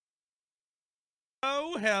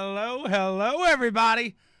Hello,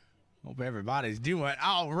 everybody. Hope everybody's doing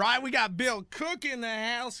all right. We got Bill Cook in the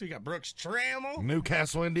house. We got Brooks Trammell.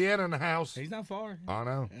 Newcastle, Indiana in the house. He's not far. I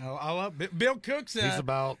know. I love Bill Cook's. He's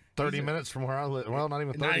about 30 minutes from where I live. Well, not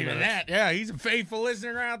even 30 not even minutes. that. Yeah, he's a faithful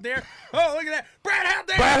listener out there. Oh, look at that. Brad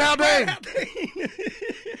Haldane. Brad Haldane.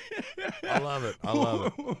 I love it.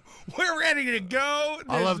 We're ready to go.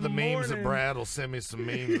 I love the memes that Brad will send me some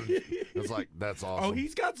memes. It's like, that's awesome. Oh,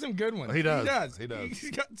 he's got some good ones. He does. He's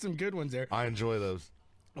got some good ones there. I enjoy those.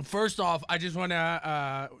 First off, I just want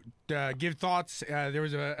to give thoughts. There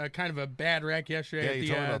was a kind of a bad wreck yesterday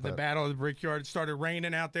at the Battle of the Brickyard. It started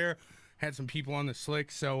raining out there. Had some people on the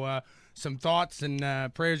slick. So some thoughts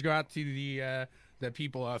and prayers go out to the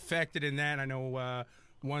people affected in that. I know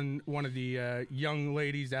one of the young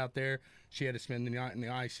ladies out there, she had to spend the night in the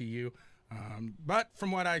ICU. But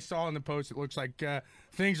from what I saw in the post, it looks like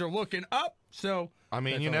things are looking up. So I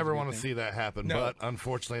mean, you never want to see that happen, but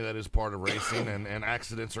unfortunately, that is part of racing, and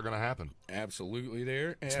accidents are going to happen. Absolutely,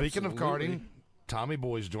 there. Speaking of karting, Tommy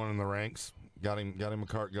Boy's joining the ranks. Got him a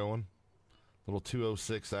kart going. Little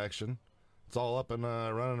 206 action. It's all up and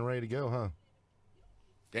running and ready to go, huh?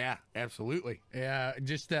 Yeah, absolutely. Yeah,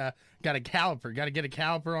 just got a caliper. Got to get a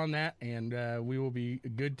caliper on that, and we will be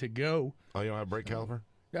good to go. Oh, you don't have a brake caliper?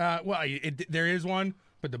 Well, there is one,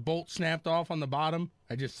 but the bolt snapped off on the bottom.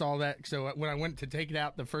 I just saw that. So when I went to take it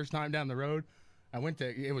out the first time down the road,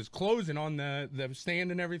 it was closing on the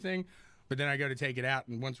stand and everything, but then I go to take it out,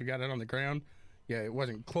 and once we got it on the ground, it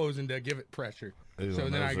wasn't closing to give it pressure. So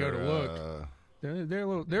then I go to look.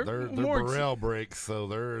 They're more Burrell brakes, so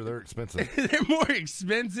they're expensive. They're more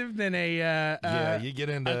expensive than you get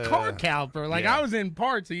into a car caliper. Like I was in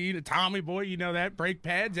parts. So you Tommy Boy, you know that, brake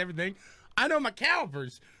pads, everything. I know my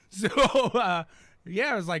calipers, so I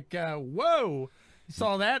was like, whoa.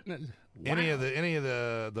 Saw that. Wow. Any of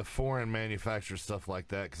the foreign manufactured stuff like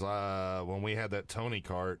that, because when we had that Tony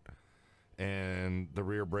kart and the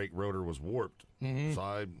rear brake rotor was warped, so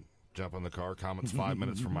I jump in the car. Comet's 5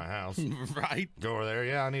 minutes from my house. Right. Go over there.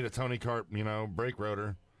 Yeah, I need a Tony kart, brake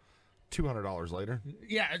rotor. $200 later.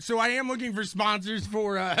 Yeah, so I am looking for sponsors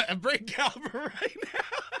for a brake caliper right now.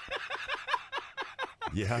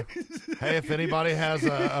 Yeah. Hey, if anybody has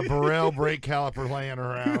a Burrell brake caliper laying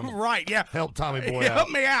around, right? Yeah. Help Tommy Boy out. Help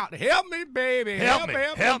me out. Help me, baby. Help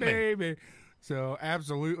me, baby. So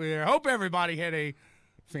absolutely. I hope everybody had a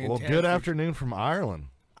fantastic. Well, good afternoon from Ireland.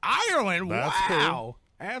 Ireland. That's wow. Cool.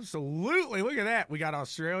 Absolutely. Look at that. We got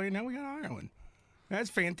Australia. Now we got Ireland. That's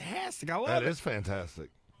fantastic. I love it. That is fantastic.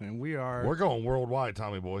 And we're going worldwide,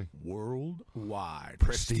 Tommy Boy. Worldwide.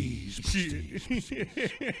 Prestige.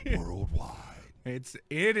 Worldwide. It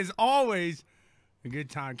is always a good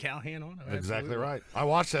time. Callahan on it. Exactly right. I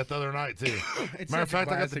watched that the other night too. Matter of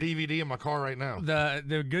fact, I got the DVD in my car right now.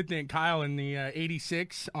 The good thing, Kyle, in the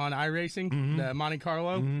 86 on iRacing, the Monte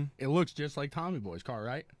Carlo, it looks just like Tommy Boy's car,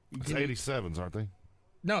 right? It's 87s, aren't they?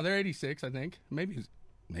 No, they're 86, I think. Maybe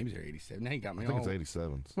they're 87. Now you got me. I think it's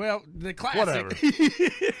 87s. Well, the classic.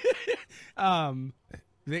 Whatever.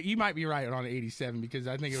 You might be right on 87 because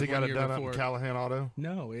I think it was got one it year done before. Up in Callahan Auto?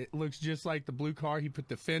 No, it looks just like the blue car. He put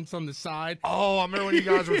the fence on the side. Oh, I remember when you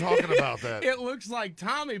guys were talking about that. It looks like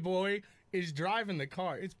Tommy Boy is driving the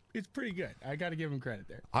car. It's pretty good. I got to give him credit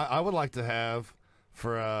there. I would like to have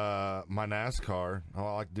for my NASCAR.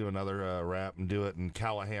 I'd like to do another wrap and do it in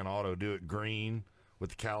Callahan Auto. Do it green with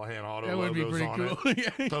the Callahan Auto that logos would be pretty on cool.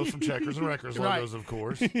 it. Throw some Checkers and Wreckers logos, of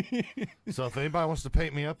course. So if anybody wants to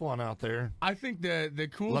paint me up one out there, I think the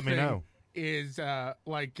cool let thing me know. Is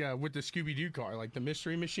with the Scooby-Doo car, like the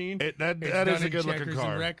Mystery Machine. That is a good-looking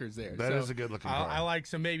car. And Wreckers there. That is a good-looking car. I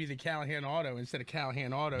like maybe the Callahan Auto instead of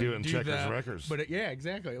Callahan Auto. Doing Checkers and Wreckers. But yeah,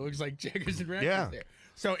 exactly. It looks like Checkers and Wreckers there.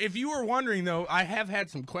 So if you were wondering, though, I have had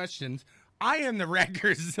some questions. I am the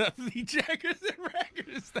Wreckers of the Checkers and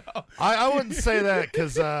Wreckers, though. I wouldn't say that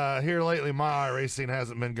because here lately my iRacing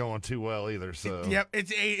hasn't been going too well either. So yep,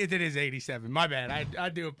 it is 87. My bad. I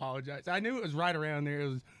do apologize. I knew it was right around there. It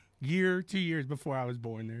was 2 years before I was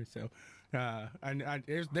born there. So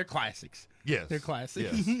they're classics. Yes, they're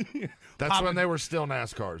classics. Yes. That's when they were still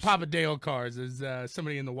NASCARs. Papa Dale cars, as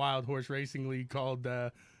somebody in the Wild Horse Racing League called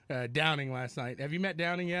Downing last night. Have you met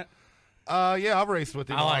Downing yet? Yeah, I've raced with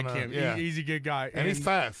him. I like him. Yeah. He's a good guy. And he's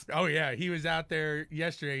fast. Oh, yeah. He was out there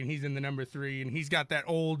yesterday, and he's in the number 3, and he's got that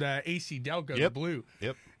old AC Delco, the blue.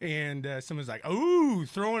 Yep. And someone's like, ooh,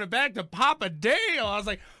 throwing it back to Papa Dale. I was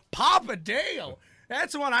like, Papa Dale?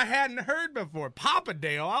 That's one I hadn't heard before. Papa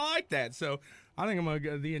Dale. I like that. So I think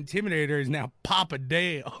the Intimidator is now Papa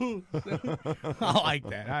Dale. I like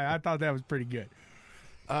that. I thought that was pretty good.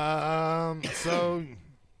 So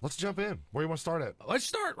Let's jump in. Where do you want to start at? Let's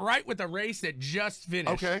start right with the race that just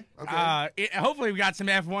finished. Okay. Hopefully we got some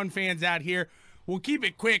F1 fans out here. We'll keep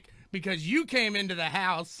it quick because you came into the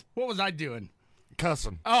house. What was I doing?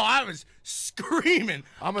 Cussing. Oh, I was screaming.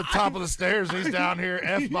 I'm at the top of the stairs, and he's down here,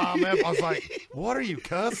 F-bomb, F. I was like, what are you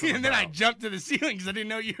cussing And then about? I jumped to the ceiling because I didn't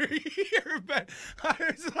know you were here. But I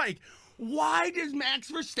was like, why does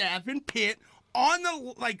Max Verstappen pit on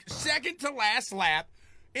the second to last lap?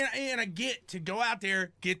 And I get to go out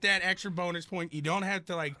there, get that extra bonus point. You don't have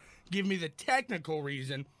to give me the technical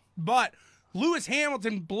reason. But Lewis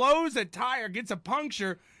Hamilton blows a tire, gets a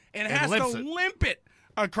puncture, and has to limp it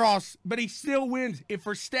across, but he still wins. If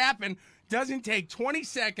Verstappen doesn't take 20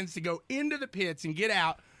 seconds to go into the pits and get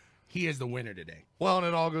out, he is the winner today. Well, and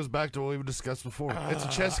it all goes back to what we've discussed before. It's a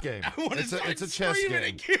chess game. It's a chess game.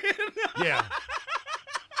 Again. Yeah.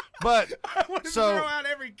 But I want to throw out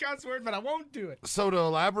every cuss word, but I won't do it. So to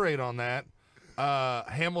elaborate on that,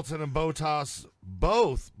 Hamilton and Bottas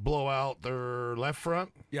both blow out their left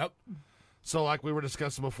front. Yep. So like we were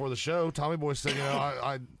discussing before the show, Tommy Boy said,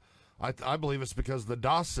 I believe it's because of the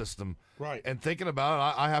DOS system. Right. And thinking about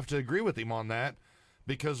it, I have to agree with him on that,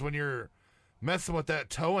 because when you're messing with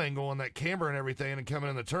that toe angle and that camber and everything and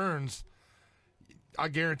coming in the turns, I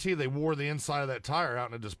guarantee they wore the inside of that tire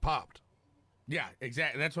out and it just popped. Yeah,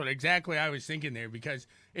 exactly. That's what exactly I was thinking there, because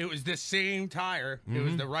it was the same tire. Mm-hmm. It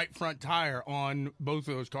was the right front tire on both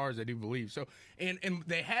of those cars, I do believe. So, and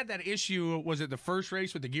they had that issue, was it the first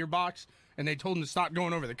race with the gearbox? And they told them to stop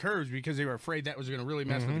going over the curves because they were afraid that was going to really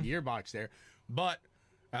mess with the gearbox there. But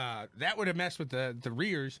that would have messed with the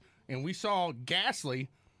rears. And we saw Gasly,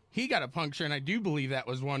 he got a puncture, and I do believe that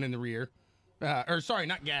was one in the rear. Sorry,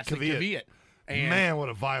 not Gasly, Kvyat. And man, what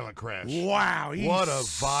a violent crash. Wow. What a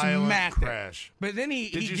violent crash. It. But then he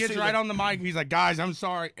gets right on the mic, and he's like, guys, I'm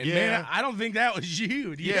sorry. And man, I don't think that was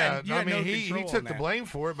you. He took the blame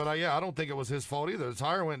for it, but I don't think it was his fault either. The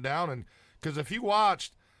tire went down, and because if you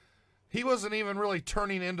watched, he wasn't even really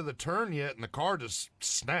turning into the turn yet, and the car just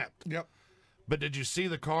snapped. Yep. But did you see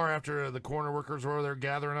the car after the corner workers were there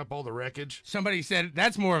gathering up all the wreckage? Somebody said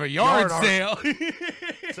that's more of a yard sale.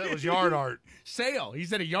 So it was yard art. Sale. He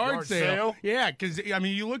said a yard sale. Yeah, because, I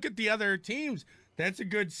mean, you look at the other teams, that's a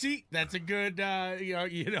good seat. That's a good, that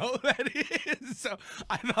is. So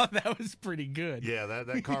I thought that was pretty good. Yeah,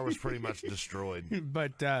 that car was pretty much destroyed.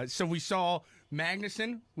 But so we saw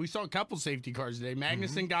Magnussen. We saw a couple safety cars today.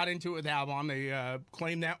 Magnussen got into it with Albon. They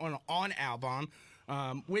claimed that one on Albon,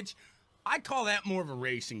 which I call that more of a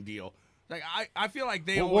racing deal. Like I feel like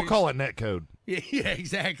we'll call it net code. Yeah,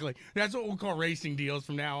 exactly. That's what we'll call racing deals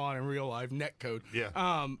from now on in real life, net code. Yeah.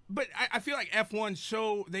 But I feel like F1,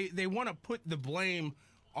 so they want to put the blame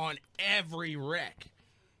on every wreck.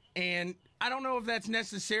 And I don't know if that's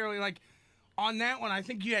necessarily on that one. I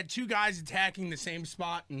think you had two guys attacking the same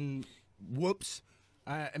spot, and whoops,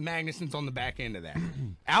 Magnussen's on the back end of that.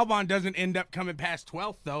 Albon doesn't end up coming past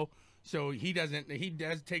 12th though. So he does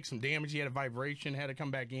take some damage. He had a vibration, had to come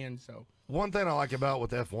back in. So one thing I like about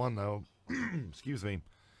with F1 though, excuse me,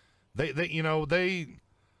 they do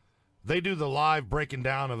the live breaking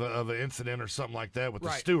down of an incident or something like that with the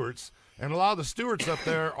stewards, and a lot of the stewards up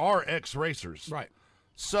there are ex-racers. Right.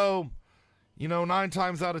 So, 9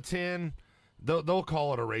 times out of 10, they'll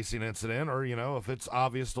call it a racing incident, or if it's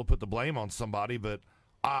obvious, they'll put the blame on somebody. But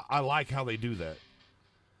I like how they do that,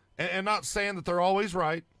 and not saying that they're always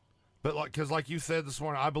right. But because like you said this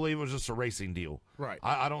morning, I believe it was just a racing deal. Right.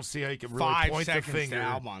 I don't see how you can really point the finger. 5 seconds to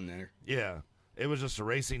Albon there. Yeah, it was just a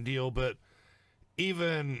racing deal. But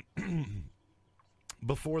even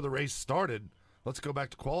before the race started, let's go back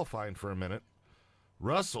to qualifying for a minute.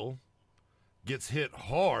 Russell gets hit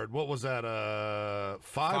hard. What was that?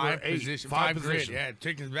 5 or 8? 5 positions. Grid. Yeah,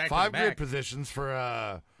 taking back. 5 grid positions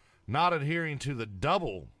for not adhering to the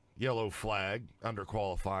double yellow flag under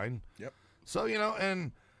qualifying. Yep. So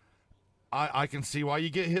and I can see why you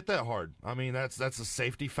get hit that hard. I mean, that's a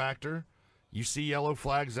safety factor. You see yellow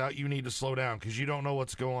flags out, you need to slow down because you don't know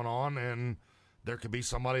what's going on, and there could be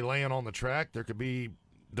somebody laying on the track. There could be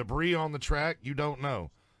debris on the track. You don't know.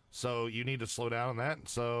 So you need to slow down on that.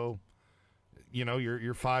 So,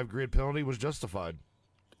 your 5 grid penalty was justified.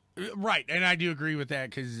 Right, and I do agree with that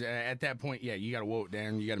because at that point, you got to woe it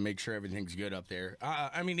down. You got to make sure everything's good up there.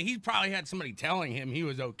 I mean, he probably had somebody telling him he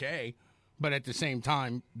was okay. But at the same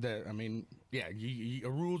time, a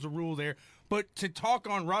rule's a rule there. But to talk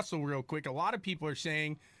on Russell real quick, a lot of people are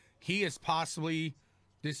saying he is possibly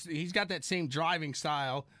he's got that same driving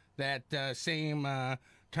style, that same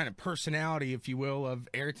kind of personality, if you will, of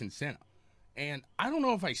Ayrton Senna. And I don't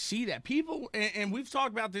know if I see that. People, and we've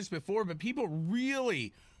talked about this before, but people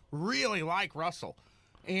really, really like Russell.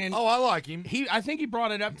 And I like him. I think he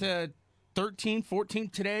brought it up to 13, 14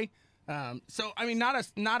 today. So I mean,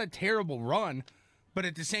 not a terrible run, but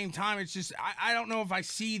at the same time, it's just I don't know if I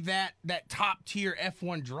see that top tier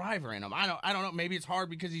F1 driver in him. I don't know. Maybe it's hard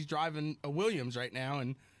because he's driving a Williams right now,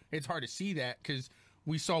 and it's hard to see that because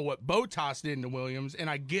we saw what Bottas did in the Williams, and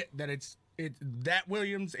I get that it's that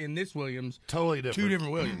Williams and this Williams totally different, 2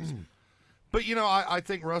 different Williams. But I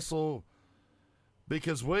think Russell,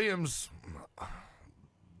 because Williams,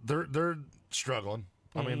 they're struggling.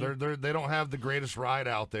 I mean, they don't have the greatest ride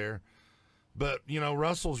out there. But,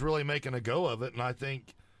 Russell's really making a go of it, and I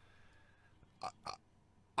think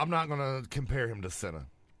I'm not going to compare him to Senna.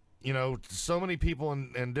 So many people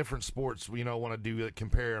in different sports, want to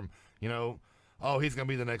compare him. He's going to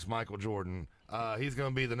be the next Michael Jordan. He's going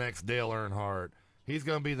to be the next Dale Earnhardt. He's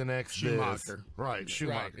going to be the next Schumacher. Right,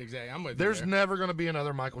 Schumacher. Right, exactly. I'm with There's you never going to be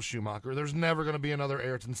another Michael Schumacher. There's never going to be another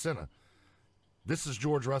Ayrton Senna. This is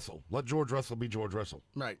George Russell. Let George Russell be George Russell.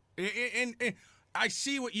 Right. And I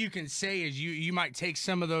see what you can say is you might take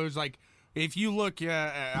some of those, like, if you look,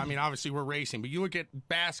 I mean, obviously we're racing, but you look at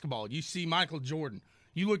basketball, you see Michael Jordan.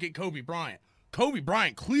 You look at Kobe Bryant. Kobe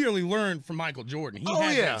Bryant clearly learned from Michael Jordan. He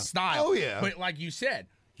has that style. Oh, yeah. But like you said,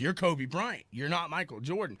 you're Kobe Bryant. You're not Michael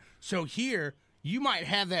Jordan. So here, you might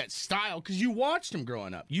have that style because you watched him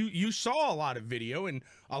growing up. You saw a lot of video, and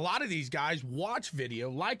a lot of these guys watch video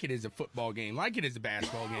like it is a football game, like it is a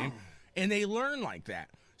basketball game, and they learn like that.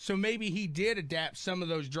 So maybe he did adapt some of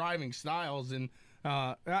those driving styles. And,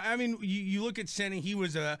 I mean, you look at Senna, he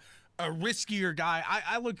was a riskier guy.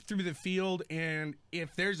 I look through the field, and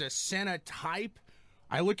if there's a Senna type,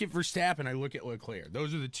 I look at Verstappen, I look at Leclerc.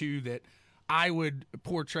 Those are the two that I would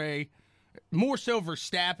portray. More so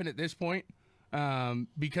Verstappen at this point,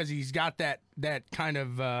 because he's got that kind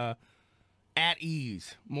of at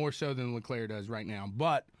ease more so than Leclerc does right now.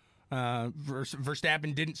 But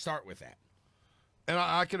Verstappen didn't start with that. And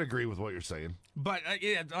I can agree with what you're saying. But,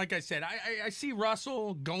 yeah, like I said, I see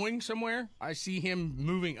Russell going somewhere. I see him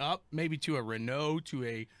moving up, maybe to a Renault, to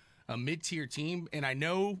a mid-tier team. And I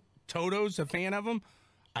know Toto's a fan of him.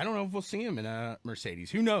 I don't know if we'll see him in a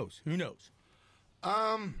Mercedes. Who knows?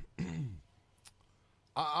 I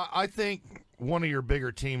think one of your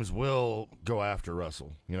bigger teams will go after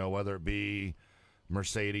Russell, whether it be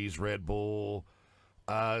Mercedes, Red Bull.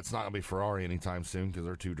 It's not going to be Ferrari anytime soon because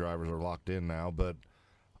their 2 drivers are locked in now. But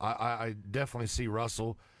I definitely see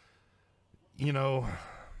Russell.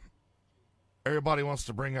 Everybody wants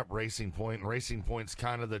to bring up Racing Point, and Racing Point's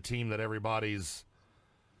kind of the team that everybody's...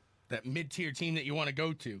 That mid-tier team that you want to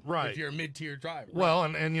go to, right? If you're a mid-tier driver. Right? Well,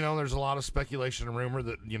 and there's a lot of speculation and rumor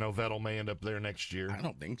that, Vettel may end up there next year. I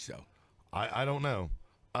don't think so. I don't know.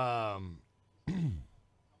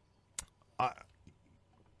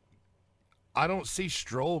 I don't see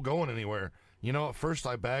Stroll going anywhere. At first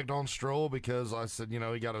I bagged on Stroll because I said,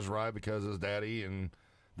 he got his ride because of his daddy and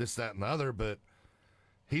this, that, and the other. But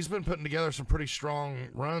he's been putting together some pretty strong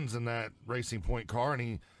runs in that Racing Point car.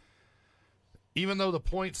 And even though the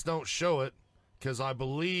points don't show it, because I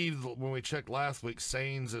believe when we checked last week,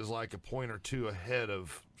 Sainz is like a point or 2 ahead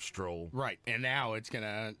of Stroll. Right. And now it's going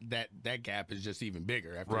to, that gap is just even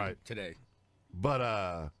bigger after today.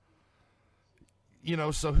 But,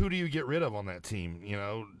 so who do you get rid of on that team?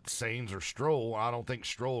 Sainz or Stroll? I don't think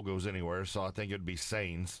Stroll goes anywhere, so I think it'd be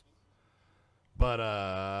Sainz. But,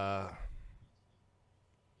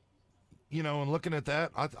 and looking at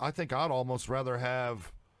that, I think I'd almost rather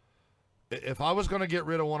have, if I was going to get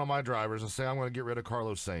rid of one of my drivers and say I'm going to get rid of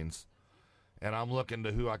Carlos Sainz, and I'm looking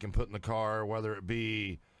to who I can put in the car, whether it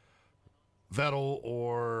be Vettel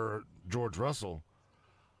or George Russell,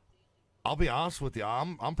 I'll be honest with you.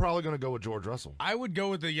 I'm probably going to go with George Russell. I would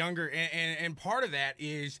go with the younger, and part of that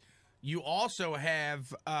is you also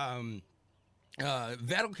have Vettel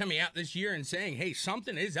coming out this year and saying, "Hey,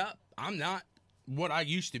 something is up. I'm not what I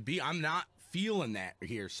used to be. I'm not feeling that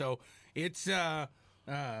here." So it's that's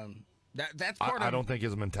part of. I don't think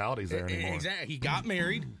his mentality's there anymore. Exactly. He got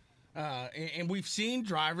married, and we've seen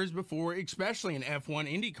drivers before, especially in F1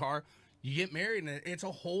 IndyCar. You get married, and it's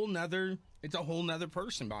a whole nother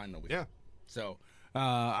person behind the wheel. Yeah. So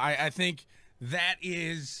I think that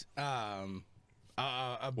is a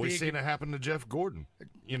big... We've seen it happen to Jeff Gordon.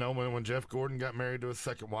 When Jeff Gordon got married to his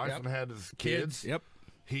second wife and had his kids. Yep.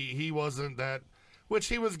 He wasn't that, which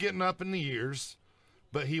he was getting up in the years,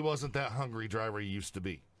 but he wasn't that hungry driver he used to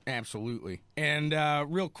be. Absolutely. And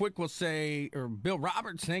real quick, we'll say, Bill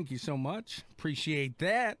Roberts, thank you so much. Appreciate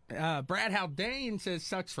that. Brad Haldane says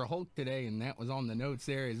sucks for Hulk today, and that was on the notes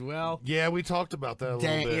there as well. Yeah, we talked about that a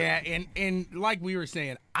little bit. Yeah, and like we were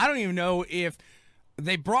saying, I don't even know if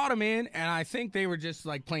they brought him in, and I think they were just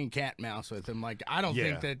like playing cat and mouse with him. Like, I don't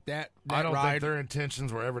think that I don't ride, think their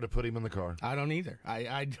intentions were ever to put him in the car. I don't either.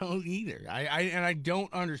 I don't either. I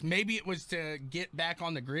don't understand. Maybe it was to get back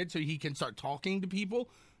on the grid so he can start talking to people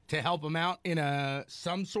to help him out in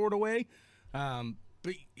some sort of way.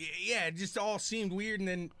 But yeah, it just all seemed weird, and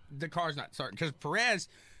then the car's not starting. Because Perez,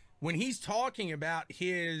 when he's talking about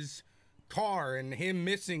his car and him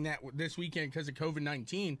missing that this weekend because of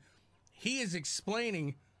COVID-19, he is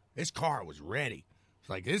explaining this car was ready. It's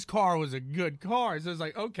like, this car was a good car. So it's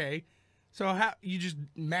like, okay, so how you just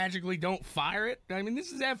magically don't fire it? I mean,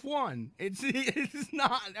 this is F1. It's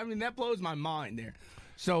not. I mean, that blows my mind there.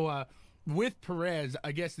 So with Perez,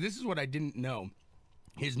 I guess this is what I didn't know.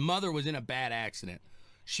 His mother was in a bad accident.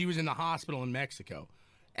 She was in the hospital in Mexico.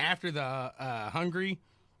 After the Hungary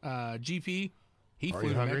GP, he flew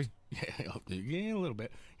to hungry? Yeah, a little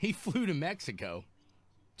bit. He flew to Mexico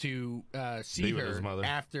to see her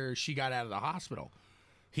after she got out of the hospital.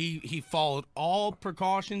 He followed all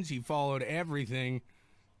precautions. He followed everything,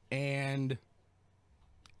 and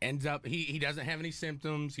ends up he doesn't have any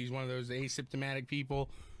symptoms. He's one of those asymptomatic people.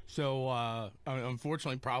 So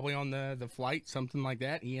unfortunately, probably on the flight, something like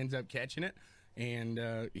that, he ends up catching it,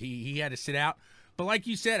 and he had to sit out. But like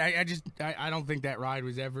you said, I don't think that ride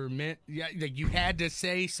was ever meant. Yeah, like, you had to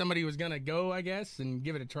say somebody was gonna go, I guess, and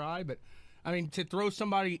give it a try. But I mean, to throw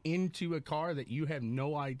somebody into a car that you have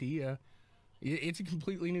no idea, it's a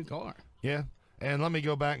completely new car. Yeah, and let me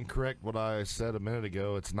go back and correct what I said a minute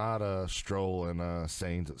ago. It's not Stroll and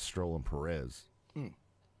Sainz. It's Stroll and Perez.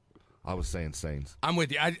 I was saying Sainz. I'm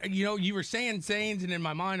with you. You were saying Sainz, and in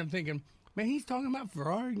my mind, I'm thinking, man, he's talking about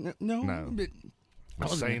Ferrari. No. But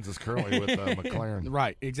Sainz is currently with McLaren.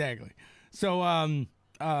 Right, exactly. So,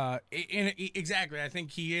 exactly. I think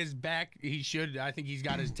he is back. He should. I think he's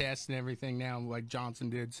got his tests and everything now, like Johnson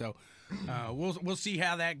did. So, we'll see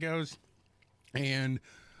how that goes. And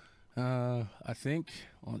I think,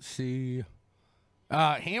 let's see,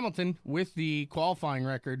 Hamilton with the qualifying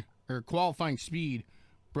record or qualifying speed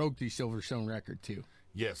broke the Silverstone record too.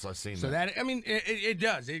 Yes, I've seen that. So that, I mean, it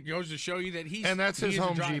does. It goes to show you that he's... And that's his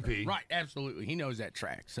home GP. Right, absolutely. He knows that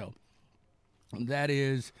track. So that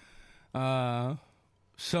is some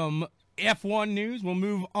F1 news. We'll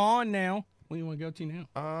move on now. What do you want to go to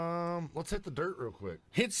now? Let's hit the dirt real quick.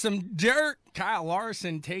 Hit some dirt. Kyle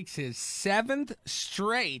Larson takes his seventh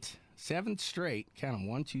straight, count them,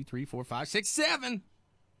 1, 2, 3, 4, 5, 6, 7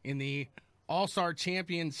 in the All-Star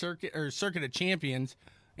Champion Circuit, or Circuit of Champions.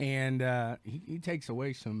 And he takes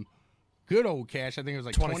away some good old cash. I think it was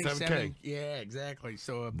like 27K. Yeah, exactly.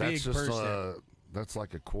 So a big purse. That's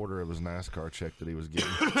like a quarter of his NASCAR check that he was getting.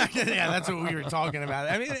 Yeah, that's what we were talking about.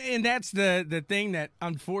 I mean, and that's the thing that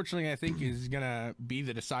unfortunately I think is going to be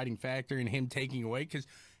the deciding factor in him taking away, because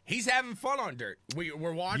he's having fun on dirt.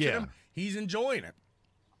 We're watching him. He's enjoying it.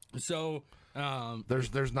 So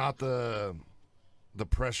there's not the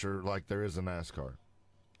pressure like there is in NASCAR.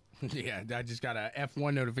 Yeah, I just got a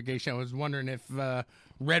F1 notification. I was wondering if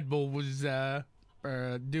Red Bull was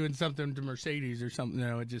doing something to Mercedes or something.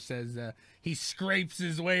 No, it just says he scrapes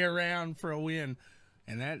his way around for a win,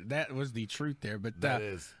 and that was the truth there. But that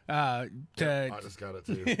is. I just got it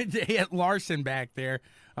too. To hit Larson back there,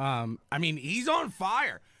 I mean, he's on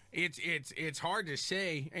fire. It's hard to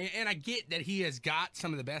say, and I get that he has got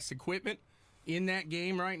some of the best equipment in that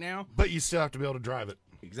game right now, but you still have to be able to drive it.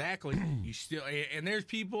 Exactly. You still, and there's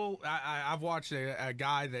people. I've watched a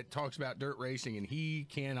guy that talks about dirt racing, and he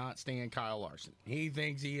cannot stand Kyle Larson. He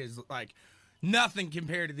thinks he is like nothing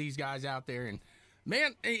compared to these guys out there, and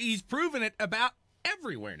man, he's proven it about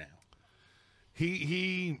everywhere now.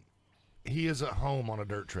 He is at home on a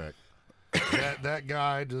dirt track. that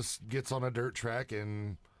guy just gets on a dirt track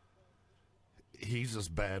and he's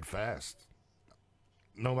just bad fast.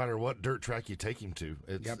 No matter what dirt track you take him to,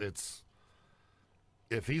 it's.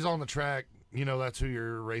 If he's on the track, you know that's who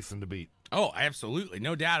you're racing to beat. Oh, absolutely.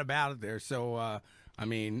 No doubt about it there. So, I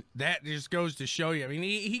mean, that just goes to show you. I mean,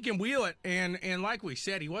 he can wheel it, and like we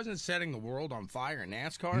said, he wasn't setting the world on fire in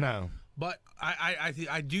NASCAR. No. But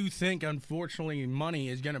I do think, unfortunately, money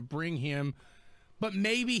is going to bring him. But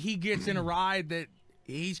maybe he gets in a ride that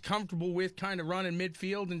he's comfortable with, kind of running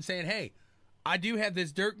midfield and saying, hey, I do have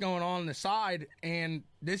this dirt going on the side, and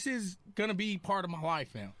this is going to be part of my life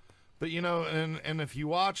now. But, you know, and if you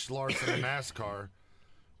watch Larson in NASCAR,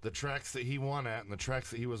 the tracks that he won at and the tracks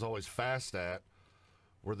that he was always fast at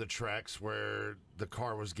were the tracks where the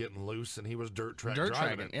car was getting loose and he was dirt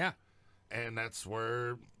driving it. Yeah. And that's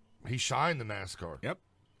where he shined in NASCAR.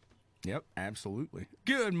 Yep, absolutely.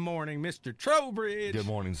 Good morning, Mr. Trowbridge. Good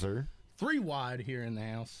morning, sir. 3 wide here in the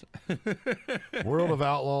house. World of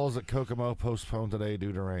Outlaws at Kokomo postponed today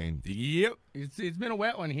due to rain. Yep. It's been a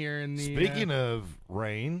wet one here in the Speaking of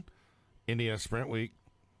rain, Indiana Sprint Week,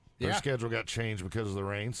 their Yeah. schedule got changed because of the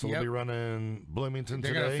rain, so they'll be running Bloomington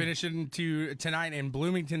They're today. going to finish it tonight in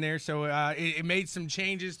Bloomington there. So it made some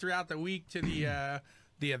changes throughout the week to the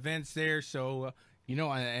events there. So,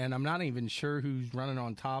 and I'm not even sure who's running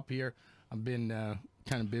on top here. I've been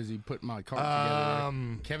kind of busy putting my card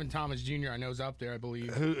together. Kevin Thomas Jr. I know is up there, I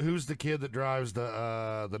believe. Who's the kid that drives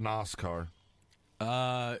the NOS car?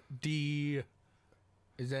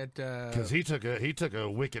 Is that Because he took a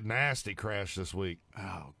wicked nasty crash this week.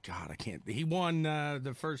 oh God, I can't. He won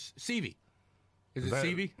the first Seavey. Is it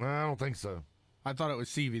Seavey? No, I don't think so. I thought it was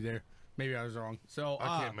Seavey there. Maybe I was wrong. So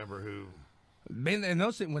I can't remember who. Man, and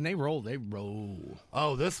those when they roll, they roll.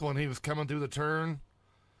 Oh, this one, he was coming through the turn,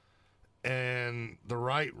 and the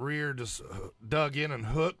right rear just dug in and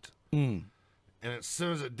hooked. And as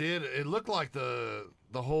soon as it did, it looked like the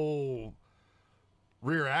whole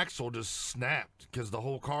rear axle just snapped because the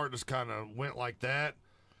whole car just kind of went like that.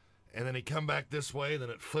 And then he come back this way, then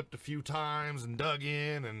it flipped a few times and dug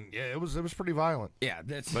in, and yeah, it was pretty violent. Yeah,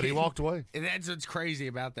 But he walked away. And that's what's crazy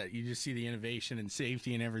about that. You just see the innovation and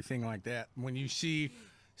safety and everything like that. When you see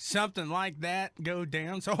something like that go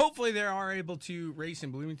down, so hopefully they are able to race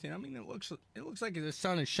in Bloomington. I mean, it looks like the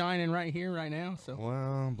sun is shining right here, right now. So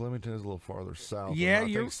Well, Bloomington is a little farther south. Yeah, I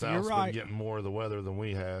you're think South's right. been getting more of the weather than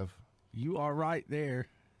we have. you are right there.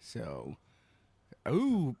 So,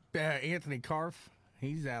 Anthony Karff.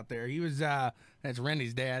 He's out there. He was that's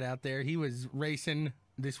Rennie's dad out there. He was racing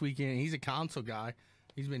this weekend. He's a console guy.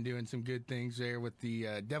 He's been doing some good things there with the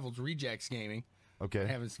Devil's Rejects Gaming. Okay.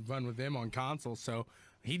 Having some fun with them on console. So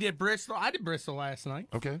he did Bristol. I did Bristol last night.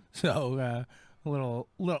 Okay. So a little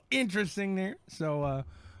interesting there. So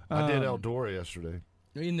I did Eldora yesterday.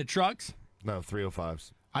 in the trucks. No,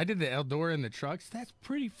 305s. I did the Eldora in the trucks. That's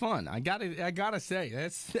pretty fun. I gotta say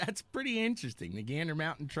that's pretty interesting. The Gander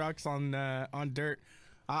Mountain trucks on dirt.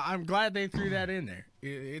 I'm glad they threw that in there.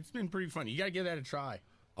 It's been pretty fun. You gotta give that a try.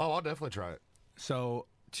 Oh, I'll definitely try it. So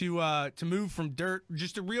to move from dirt,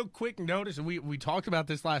 just a real quick notice, and we talked about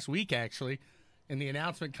this last week actually, and the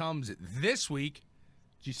announcement comes this week.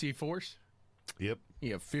 Did you see Force? Yep.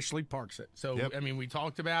 He officially parks it. So Yep. I mean, we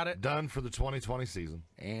talked about it, Done for the 2020 season.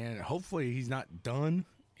 and hopefully he's not done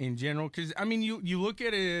in general. Because I mean, you look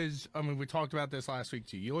at his. I mean, we talked about this last week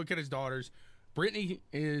too. You look at his daughters. Brittany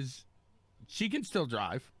she can still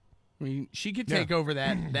drive. I mean, she could take over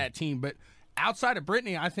that team. But outside of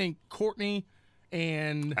Brittany, I think Courtney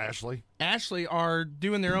and Ashley are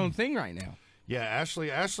doing their own thing right now. Yeah,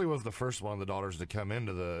 Ashley was the first one of the daughters to come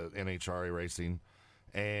into the NHRA racing.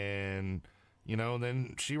 And,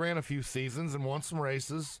 then she ran a few seasons and won some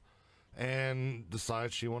races and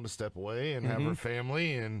decided she wanted to step away and have her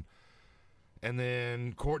family. And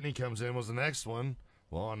then Courtney comes in, was the next one.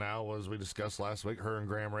 Well, now, as we discussed last week, her and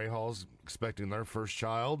Graham Rahall's expecting their first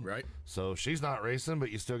child. Right. So she's not racing,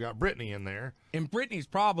 but you still got Brittany in there. And Brittany's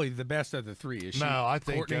probably the best of the three, is she? No, I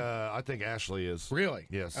think Courtney? I think Ashley is. Really?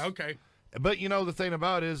 Yes. Okay. But, the thing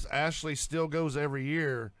about it is Ashley still goes every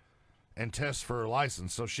year and tests for her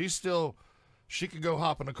license. So she could go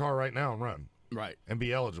hop in a car right now and run. Right. And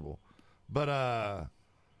be eligible. But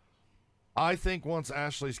I think once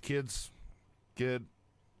Ashley's kids get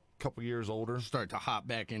a couple years older, Start to hop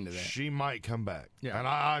back into that. she might come back. Yeah. And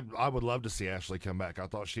I would love to see Ashley come back. I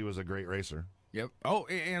thought she was a great racer. Yep. Oh,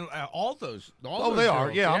 and all those. Oh, they are.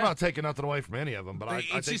 Yeah, I'm not taking nothing away from any of them, but I It's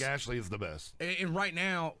think just- Ashley is the best. And right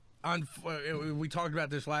now, we talked about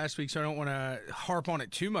this last week, so I don't want to harp on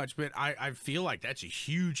it too much, but I feel like that's a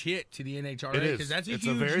huge hit to the NHRA. It is. Because that's It's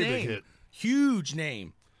huge a very name. big hit. Huge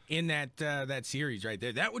name in that series right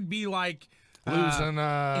there. That would be like Losing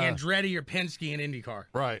Andretti or Penske in IndyCar.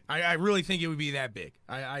 Right. I really think it would be that big.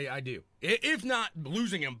 I do. If not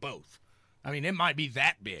losing them both. I mean, it might be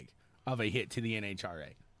that big of a hit to the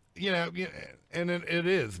NHRA. And it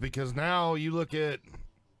is, because now you look at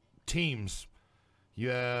teams. You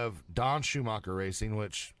have Don Schumacher Racing,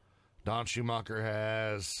 which Don Schumacher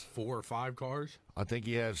has 4 or 5 cars. I think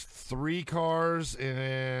he has 3 cars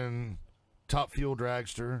in Top Fuel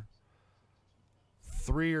Dragster,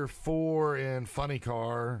 3 or 4 in Funny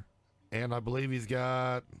Car, and I believe he's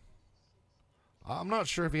got, I'm not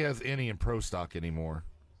sure if he has any in Pro Stock anymore.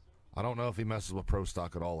 I don't know if he messes with Pro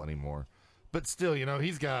Stock at all anymore. But still,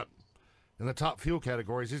 he's got, in the top fuel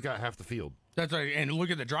categories, he's got half the field. That's right. And look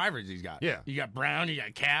at the drivers he's got. Yeah. You got Brown, you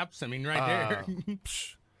got Caps. I mean, right there.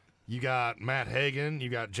 You got Matt Hagan, you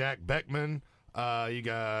got Jack Beckman, you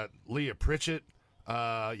got Leah Pritchett,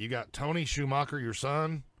 you got Tony Schumacher, your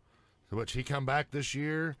son, which he come back this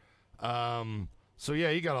year. So, yeah,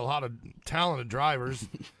 you got a lot of talented drivers.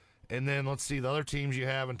 And then let's see the other teams you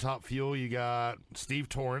have in Top Fuel. You got Steve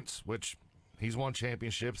Torrance, which he's won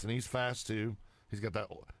championships, and he's fast, too. He's got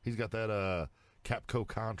that Capco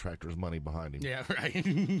Contractors money behind him. Yeah,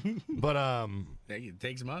 right. But it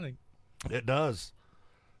takes money. It does.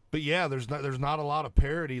 But yeah, there's not a lot of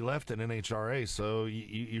parity left in NHRA. So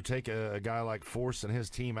you take a guy like Force and his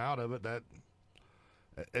team out of it, that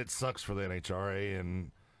it sucks for the NHRA,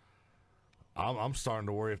 and I'm starting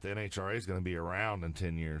to worry if the NHRA is going to be around in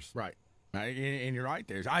 10 years. Right. And you're right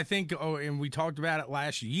there. I think, and we talked about it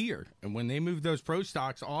last year, and when they moved those pro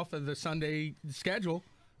stocks off of the Sunday schedule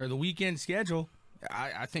or the weekend schedule,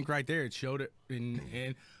 I think right there it showed it,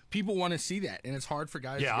 and people want to see that, and it's hard for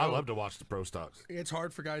guys to go. Yeah, I love to watch the pro stocks. It's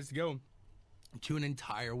hard for guys to go to an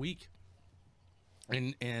entire week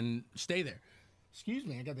and stay there. Excuse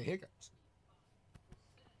me, I got the hiccups.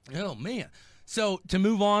 Oh, man. So to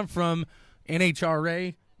move on from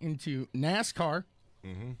NHRA into NASCAR,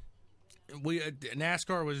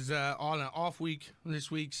 NASCAR was on an off week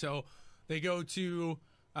this week, so they go to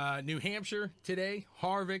New Hampshire today.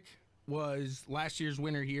 Harvick was last year's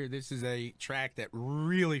winner here. This is a track that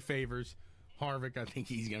really favors Harvick. I think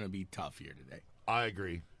he's going to be tough here today. I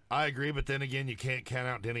agree, but then again, you can't count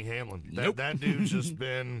out Denny Hamlin. Nope. That dude's just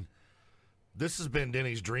been – this has been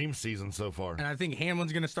Denny's dream season so far. And I think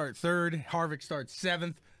Hamlin's going to start third. Harvick starts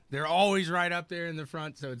seventh. They're always right up there in the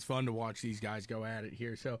front, so it's fun to watch these guys go at it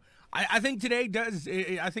here. So I think today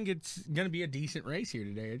I think it's going to be a decent race here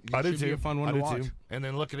today. It should be a fun one to watch. Too. And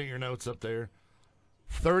then looking at your notes up there,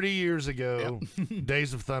 30 years ago,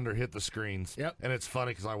 Days of Thunder hit the screens. Yep. And it's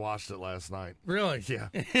funny because I watched it last night. Really? Yeah.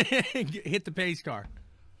 Hit the pace car.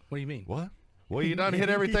 What do you mean? What? Well, you done hit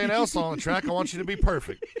everything else on the track. I want you to be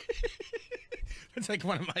perfect. It's like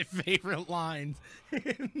one of my favorite lines.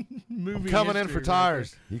 I'm coming in for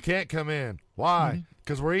tires. You can't come in. Why?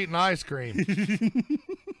 Because we're eating ice cream.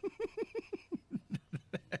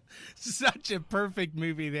 Such a perfect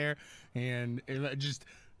movie there. And just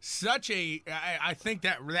such a, I think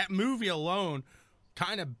that movie alone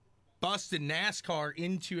kind of busted NASCAR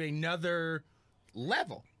into another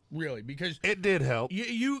level, really, because it did help.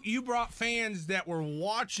 You brought fans that were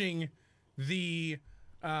watching the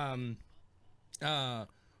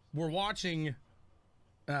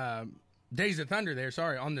Days of Thunder there,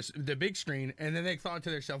 on the big screen, and then they thought to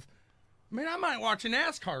themselves, man, I might watch a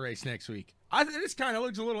NASCAR race next week. This kind of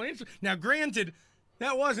looks a little interesting. Now, granted,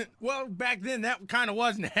 that wasn't, well, back then that kind of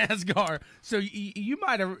was NASCAR, so you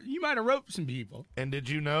might have roped some people. And did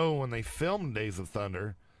you know when they filmed Days of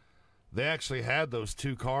Thunder, they actually had those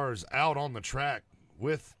two cars out on the track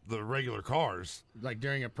with the regular cars, like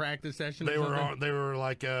during a practice session. They were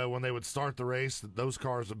like when they would start the race, those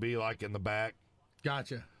cars would be like in the back.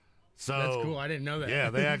 Gotcha. So that's cool. I didn't know that. Yeah,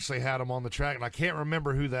 they actually had them on the track, and I can't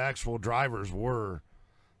remember who the actual drivers were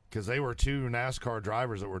because they were two NASCAR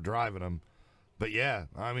drivers that were driving them. But yeah,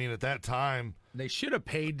 I mean, at that time, they should have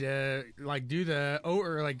paid to do the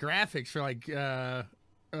graphics for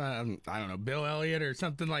I don't know, Bill Elliott or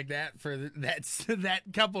something like that for that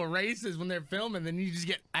couple of races when they're filming. Then you just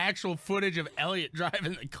get actual footage of Elliott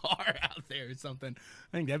driving the car out there or something.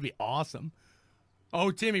 I think that'd be awesome.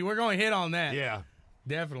 Oh, Timmy, we're going to hit on that. Yeah,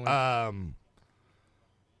 definitely.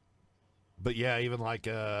 But yeah, even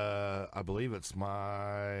I believe it's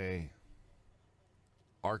my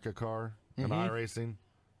ARCA car in iRacing.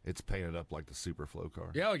 It's painted up like the Superflow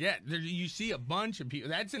car. Oh, yeah. You see a bunch of people.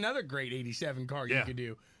 That's another great 87 car you could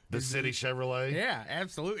do. The City Chevrolet. Yeah,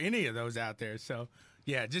 absolutely. Any of those out there. So,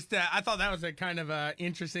 yeah, just I thought that was a kind of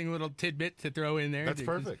interesting little tidbit to throw in there. That's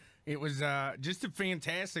perfect. It was just a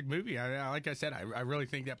fantastic movie. Like I said, I really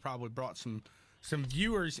think that probably brought some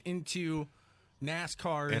viewers into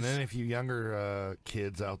NASCAR. And then if you younger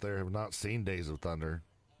kids out there have not seen Days of Thunder,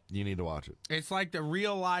 you need to watch it. It's like the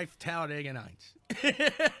real-life Talladega Nights.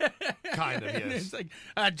 Kind of, yes. It's like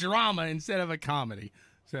a drama instead of a comedy.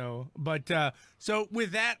 So with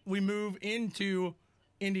that, we move into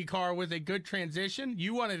IndyCar with a good transition.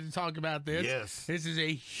 You wanted to talk about this. Yes. This is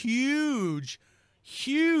a huge,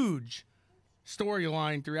 huge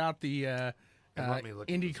storyline throughout the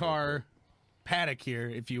IndyCar paddock here,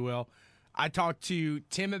 if you will. I talked to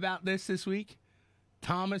Tim about this week.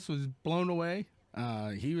 Thomas was blown away.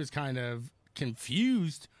 He was kind of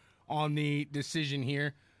confused on the decision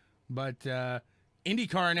here, but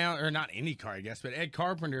IndyCar now, or not IndyCar, I guess, but Ed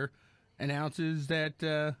Carpenter announces that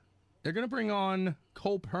they're going to bring on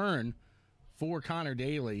Cole Pearn for Connor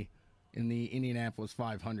Daly in the Indianapolis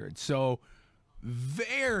 500. So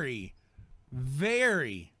very,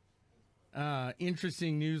 very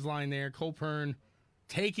interesting news line there. Cole Pearn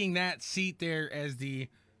taking that seat there as the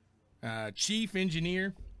chief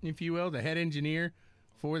engineer, if you will, the head engineer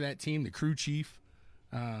for that team, the crew chief.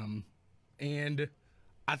 And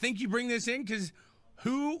I think you bring this in because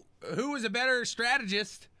who is a better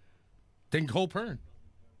strategist than Cole Pearn?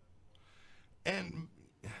 And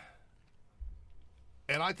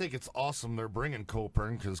I think it's awesome they're bringing Cole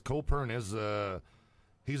Pearn because Cole Pearn is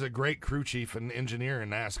he's a great crew chief and engineer in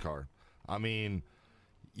NASCAR. I mean,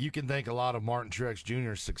 you can thank a lot of Martin Truex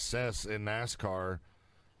Jr.'s success in NASCAR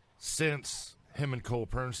since him and Cole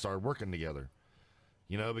Pearn started working together.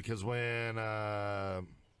 You know, because when the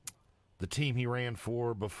team he ran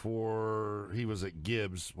for before he was at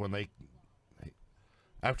Gibbs,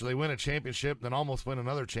 after they win a championship, then almost win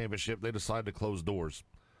another championship, they decided to close doors.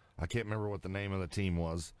 I can't remember what the name of the team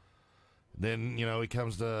was. Then, you know, he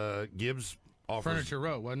comes to Gibbs. Furniture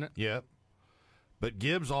Row, wasn't it? Yeah. But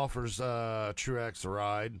Gibbs offers Truex a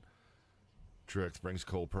ride. Truex brings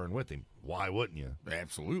Cole Pearn with him. Why wouldn't you?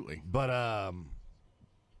 Absolutely. But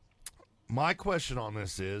my question on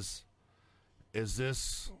this is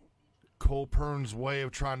this Cole Pearn's way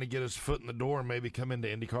of trying to get his foot in the door and maybe come into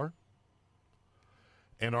IndyCar?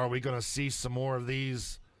 And are we going to see some more of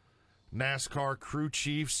these NASCAR crew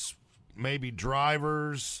chiefs, maybe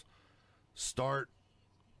drivers, start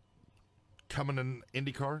coming in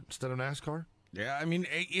IndyCar instead of NASCAR? Yeah, I mean,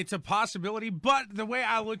 it's a possibility, but the way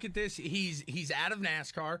I look at this, he's out of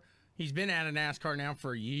NASCAR. He's been out of NASCAR now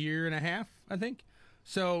for a year and a half, I think.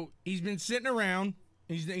 So he's been sitting around.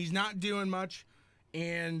 He's not doing much,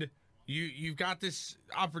 and you've got this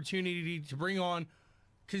opportunity to bring on,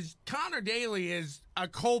 because Connor Daly is a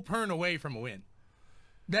Cole Pearn away from a win.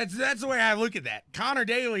 That's the way I look at that. Connor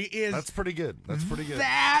Daly is That's pretty good.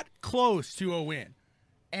 That close to a win.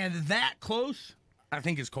 And that close, I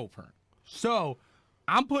think, is Cole Pearn. So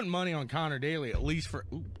I'm putting money on Connor Daly at least for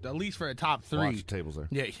a top 3. Watch the tables there.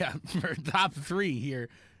 Yeah, for top 3 here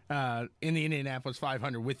in the Indianapolis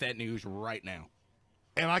 500 with that news right now.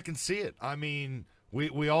 And I can see it. I mean,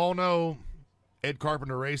 we all know Ed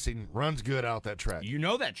Carpenter Racing runs good out that track. You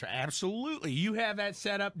know that track. Absolutely. You have that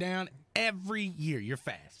set up down every year. You're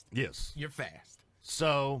fast. Yes. You're fast.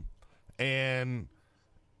 So, and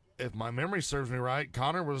if my memory serves me right,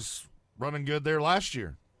 Connor was running good there last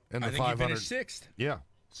year in the 500. He finished 6th. Yeah.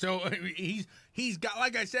 So he's got,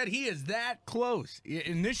 like I said, he is that close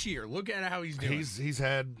in this year. Look at how he's doing. He's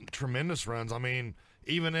had tremendous runs. I mean,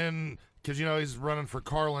 even in, because, you know, he's running for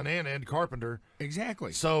Carlin and Ed Carpenter.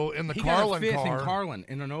 Exactly. So in the he Carlin got a 5th car, in Carlin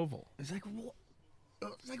in an oval. It's like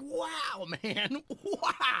wow, man,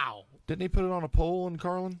 wow. Didn't he put it on a pole in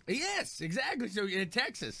Carlin? Yes, exactly. So in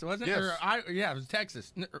Texas, wasn't it? Yes. Yeah, it was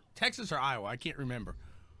Texas. Texas or Iowa? I can't remember.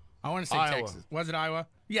 I want to say Iowa. Texas. Was it Iowa?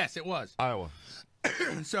 Yes, it was. Iowa.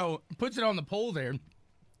 So puts it on the pole there, and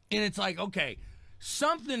it's like, okay,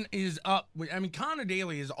 something is up. I mean, Connor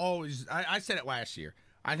Daly is always, I said it last year,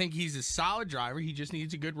 I think he's a solid driver. He just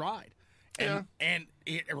needs a good ride. And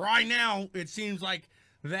right now, it seems like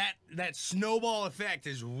that snowball effect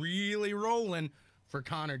is really rolling for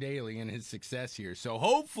Connor Daly and his success here. So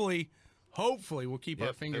hopefully we'll keep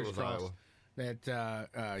our fingers crossed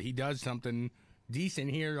that he does something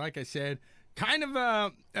decent here. Like I said, kind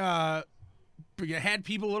of had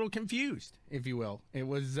people a little confused, if you will. It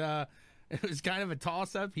was kind of a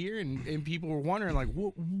toss-up here, and people were wondering, like,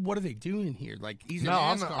 what are they doing here? Like, he's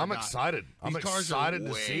I'm excited. I'm excited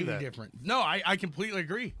to see that. Different. No, I completely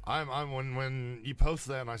agree. When you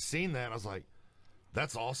posted that and I seen that, I was like,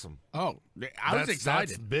 that's awesome. Oh, I was excited.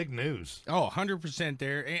 That's big news. Oh, 100%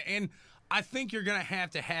 there. And I think you're going to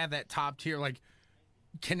have that top tier. Like,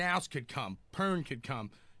 Knaus could come. Pearn could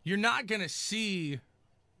come. You're not going to see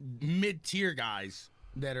mid-tier guys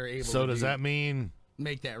that are able So does that mean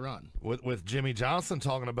make that run? With Jimmy Johnson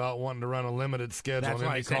talking about wanting to run a limited schedule on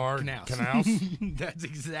IndyCar, Knaus. That's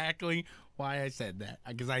exactly why I said that.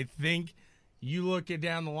 Because I think you look it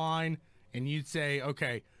down the line and you'd say,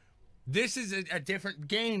 okay, this is a different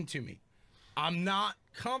game to me. I'm not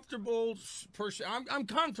comfortable. I'm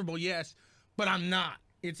comfortable, yes, but I'm not.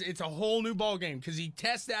 It's a whole new ball game because he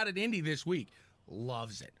tests out at Indy this week.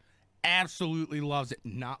 Loves it. Absolutely loves it.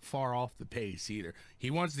 Not far off the pace either.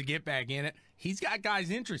 He wants to get back in it. He's got guys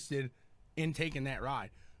interested in taking that ride.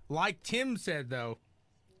 Like Tim said, though,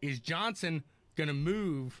 is Johnson going to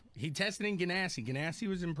move? He tested in Ganassi. Ganassi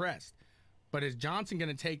was impressed. But is Johnson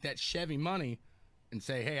going to take that Chevy money and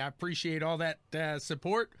say, hey, I appreciate all that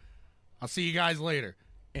support. I'll see you guys later,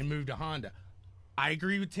 and move to Honda? I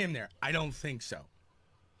agree with Tim there. I don't think so.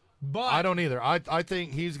 But I don't either. I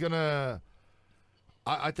think he's going to –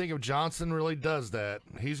 I think if Johnson really does that,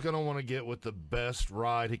 he's going to want to get with the best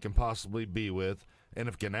ride he can possibly be with. And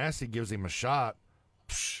if Ganassi gives him a shot,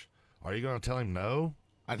 are you going to tell him no?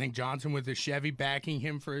 I think Johnson, with the Chevy backing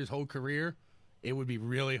him for his whole career, it would be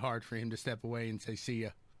really hard for him to step away and say, see ya.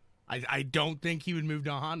 I don't think he would move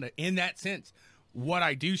to Honda in that sense. What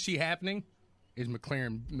I do see happening is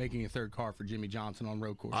McLaren making a third car for Jimmy Johnson on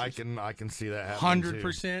road courses. I can see that happening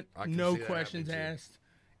 100%, no questions asked.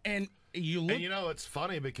 And you look. And it's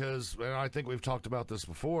funny because, and I think we've talked about this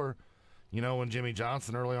before, when Jimmy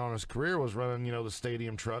Johnson early on in his career was running, the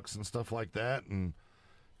stadium trucks and stuff like that. And,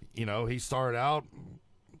 he started out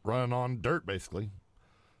running on dirt basically.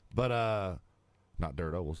 But, not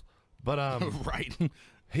dirt ovals. But, right.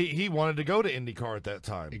 He wanted to go to IndyCar at that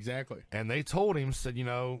time. Exactly. And they told him, said,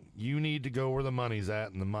 you need to go where the money's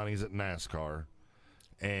at, and the money's at NASCAR.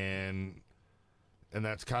 And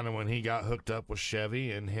that's kind of when he got hooked up with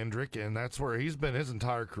Chevy and Hendrick, and that's where he's been his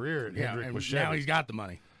entire career at Hendrick with Chevy. Now he's got the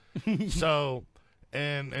money. So,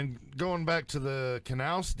 and going back to the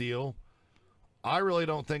Knaus deal, I really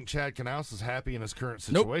don't think Chad Knaus is happy in his current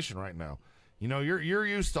situation right now. You're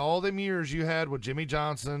used to all them years you had with Jimmy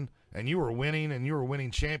Johnson, and you were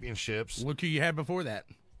winning championships. Look who you had before that.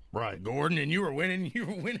 Right. Gordon, and you were winning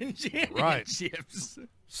championships. Right.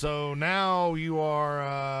 So now you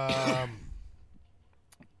are,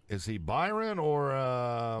 is he Byron or?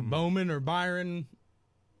 Bowman or Byron.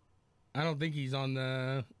 I don't think he's on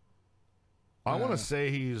the. I want to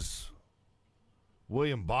say he's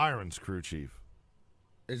William Byron's crew chief.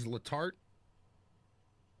 Is Letarte?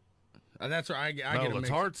 That's right. I no, get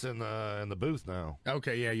Letarte's in the booth now.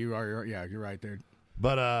 Okay, yeah, you are. Yeah, you're right there.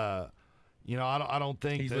 But I don't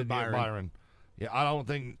think he's that with Byron. Yeah, I don't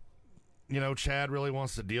think Chad really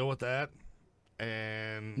wants to deal with that.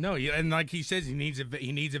 And no, and like he says, he needs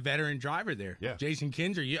a veteran driver there. Yeah, Jason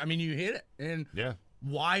Kinzer. You hit it. And yeah,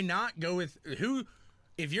 why not go with who?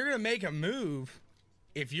 If you're gonna make a move,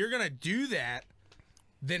 if you're gonna do that,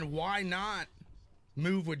 then why not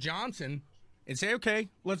move with Johnson? And say, okay,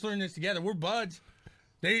 let's learn this together. We're buds.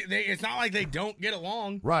 It's not like they don't get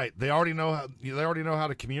along. Right. They already know how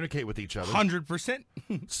to communicate with each other. 100%.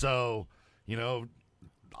 So,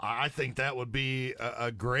 I think that would be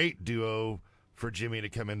a great duo for Jimmy to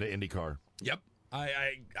come into IndyCar. Yep.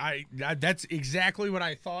 I that's exactly what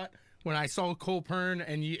I thought when I saw Cole Pearn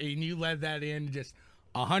and you led that in. Just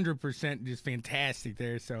 100%, just fantastic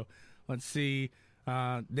there. So let's see.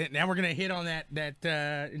 Now we're going to hit on that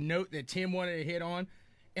note that Tim wanted to hit on.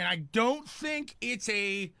 And I don't think it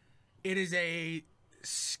is a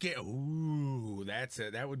scale. Ooh,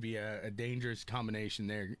 that would be a dangerous combination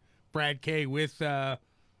there. Brad K with Knaus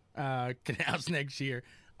next year.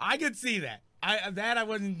 I could see that. I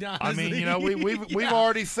wasn't done. I mean, we've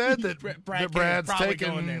already said that Brad's taking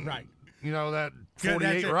going there, right. That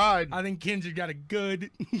 48 ride. I think Kinzer got a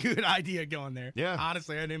good idea going there. Yeah.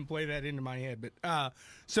 Honestly, I didn't play that into my head. But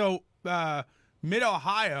so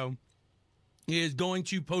Mid-Ohio is going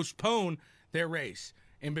to postpone their race.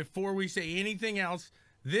 And before we say anything else,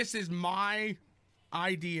 this is my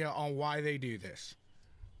idea on why they do this.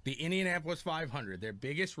 The Indianapolis 500, their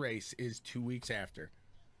biggest race, is 2 weeks after.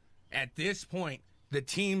 At this point, the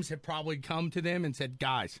teams have probably come to them and said,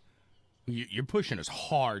 guys, you're pushing us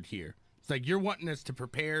hard here. It's like you're wanting us to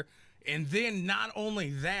prepare. And then not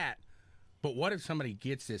only that, but what if somebody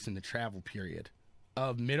gets this in the travel period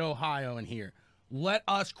of Mid-Ohio and here? Let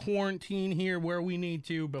us quarantine here where we need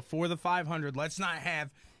to before the 500. Let's not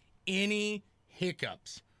have any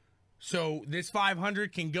hiccups. So this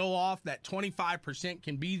 500 can go off. That 25%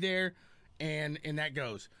 can be there, and that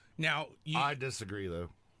goes. Now, I disagree, though.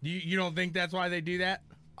 You don't think that's why they do that?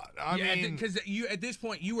 I mean, because at this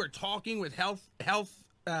point you were talking with health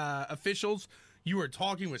officials, you were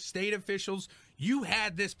talking with state officials. You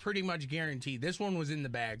had this pretty much guaranteed. This one was in the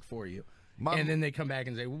bag for you. And then they come back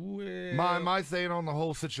and say, well. My thing on the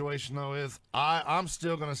whole situation, though, is I'm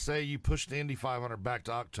still going to say you push the Indy 500 back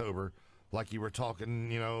to October, like you were talking,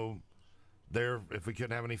 there, if we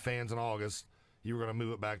couldn't have any fans in August, you were going to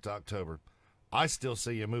move it back to October. I still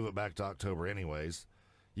say you move it back to October anyways.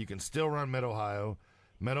 You can still run Mid-Ohio.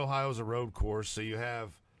 Mid-Ohio is a road course, so you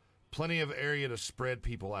have plenty of area to spread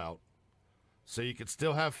people out. So you could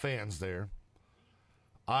still have fans there.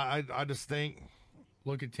 I just think...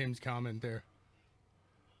 Look at Tim's comment there.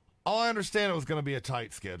 I understand it was going to be a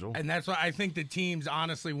tight schedule. And that's why I think the teams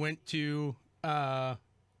honestly went to IndyCar,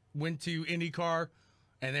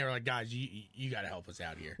 and they were like, guys, you got to help us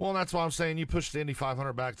out here. Well, that's why I'm saying you push the Indy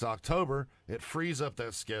 500 back to October. It frees up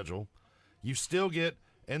that schedule. You still get...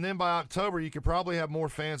 And then by October, you could probably have more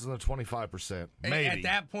fans than the 25%. Maybe. At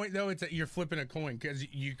that point, though, you're flipping a coin because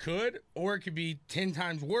you could, or it could be 10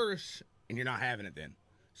 times worse, and you're not having it then.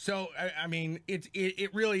 So I mean,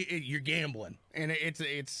 it really you're gambling, and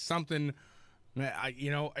it's something,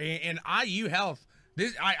 and IU Health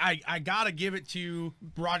I gotta give it to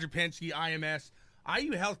Roger Penske, IMS.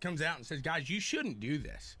 IU Health comes out and says, guys, you shouldn't do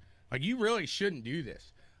this. Like, you really shouldn't do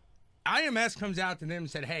this. IMS comes out to them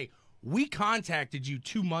and said, hey, we contacted you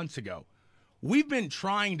 2 months ago. We've been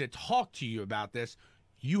trying to talk to you about this.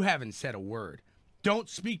 You haven't said a word. Don't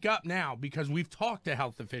speak up now because we've talked to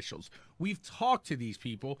health officials. We've talked to these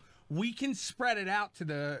people. We can spread it out to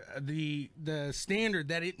the standard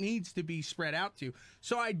that it needs to be spread out to.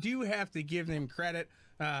 So I do have to give them credit,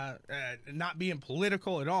 not being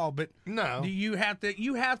political at all, but no, you have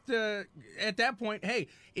to at that point, hey,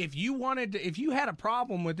 if you had a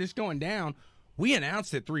problem with this going down, we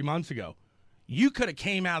announced it 3 months ago. You could have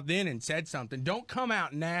came out then and said something. Don't come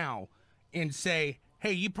out now and say,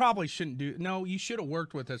 hey, you probably shouldn't do. No, you should have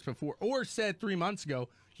worked with us before, or said 3 months ago,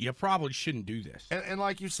 you probably shouldn't do this. And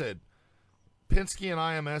like you said, Penske and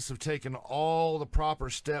IMS have taken all the proper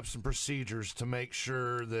steps and procedures to make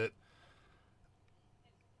sure that,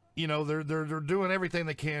 you know, they're doing everything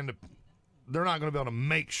they can to. They're not going to be able to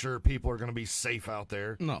make sure people are going to be safe out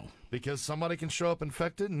there. No, because somebody can show up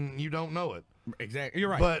infected and you don't know it. Exactly, you're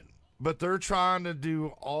right. But they're trying to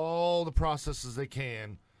do all the processes they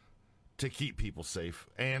can to keep people safe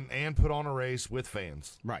and put on a race with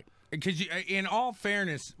fans. Right. Because in all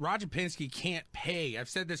fairness, Roger Penske can't pay. I've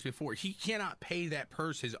said this before. He cannot pay that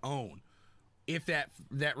purse his own if that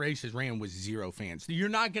race is ran with 0 fans. You're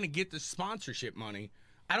not going to get the sponsorship money.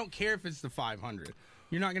 I don't care if it's the 500.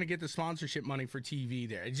 You're not going to get the sponsorship money for TV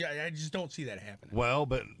there. I just don't see that happening. Well,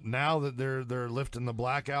 but now that they're lifting the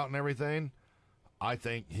blackout and everything, I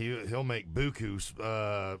think he'll make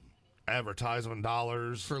buku advertisement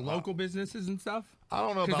dollars for local businesses and stuff. I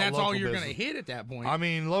don't know about because that's all you're going to hit at that point. I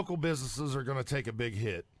mean, local businesses are going to take a big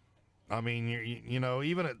hit. I mean, you know,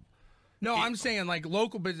 even at. No, I'm saying like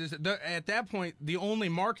local business. At that point, the only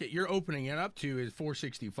market you're opening it up to is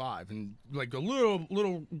 465, and like a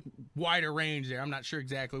little wider range there. I'm not sure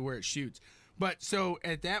exactly where it shoots, but so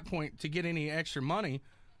at that point, to get any extra money,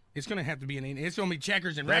 it's going to have to be it's going to be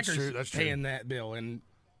Checkers and Records paying that bill, and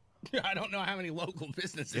I don't know how many local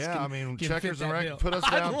businesses. Yeah, can, I mean, can Checkers and Records put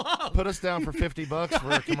us down for $50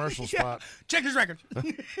 for a commercial spot. Checkers Records.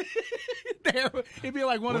 It'd be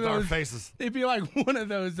like one with of those our faces. It'd be like one of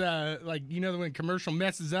those, like you know, when a commercial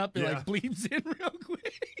messes up, it like bleeps in real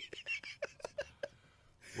quick.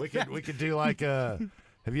 We could do like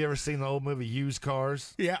have you ever seen the old movie Used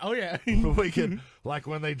Cars? Yeah. Oh yeah. We could, like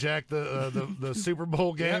when they jacked the Super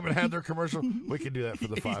Bowl game and had their commercial. We could do that for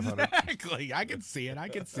the 500. Exactly. I can see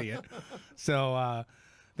it. So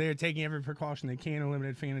they are taking every precaution they can to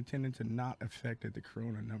limit fan attendance and not affect the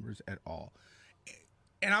corona numbers at all.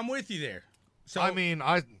 And I'm with you there. So I mean,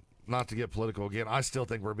 not to get political again, I still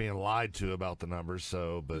think we're being lied to about the numbers.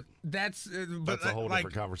 So, but that's a whole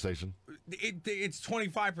different conversation. It's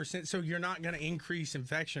 25%, so you're not going to increase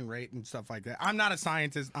infection rate and stuff like that. I'm not a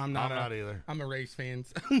scientist. I'm not either. I'm a race fan.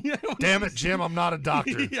 Damn it, Jim! I'm not a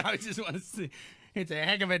doctor. Yeah, I just want to see. It's a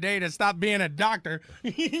heck of a day to stop being a doctor.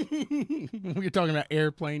 We were talking about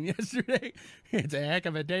Airplane yesterday. It's a heck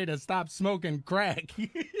of a day to stop smoking crack.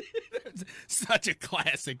 It's such a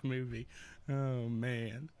classic movie. Oh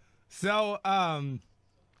man. So I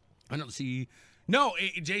don't see. No,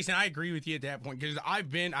 Jason, I agree with you at that point because I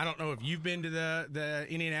don't know if you've been to the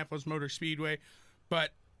Indianapolis Motor Speedway, but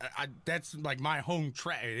that's like my home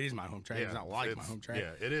track. It is my home track. It's not like my home track.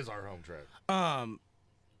 Yeah, it is our home track.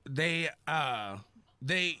 They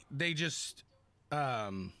just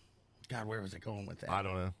God, where was I going with that? I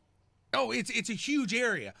don't know. Oh, it's a huge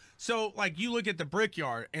area. So like you look at the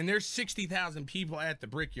Brickyard and there's 60,000 people at the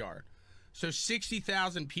Brickyard. So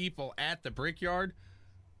 60,000 people at the Brickyard,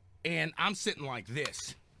 and I'm sitting like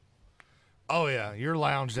this. Oh yeah, you're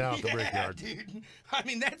lounged out at the Brickyard, dude. I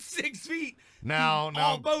mean that's 6 feet. Now,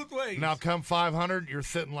 all both ways. Now, come 500, you're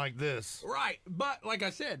sitting like this. Right, but like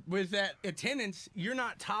I said, with that attendance, you're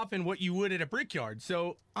not topping what you would at a Brickyard.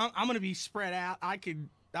 So I'm going to be spread out. I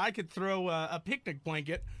could throw a picnic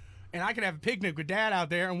blanket, and I could have a picnic with Dad out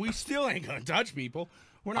there, and we still ain't going to touch people.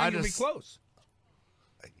 We're not going to be close.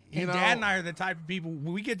 Dad and I are the type of people,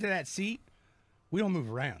 when we get to that seat, we don't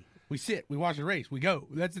move around. We sit, we watch the race, we go.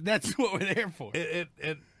 That's what we're there for.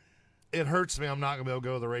 It hurts me I'm not going to be able to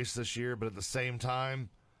go to the race this year, but at the same time,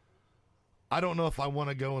 I don't know if I want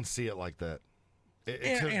to go and see it like that.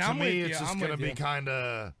 To me, it's just going to be kind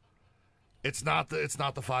of, it's not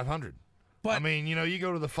the 500. But I mean, you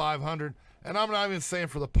go to the 500, and I'm not even saying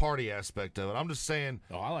for the party aspect of it. I'm just saying.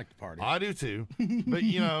 Oh, I like the party. I do too. But,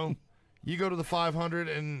 you go to the 500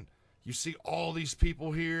 and you see all these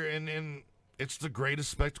people here, and it's the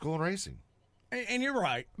greatest spectacle in racing. And you're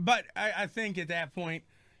right, but I think at that point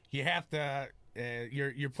you have to.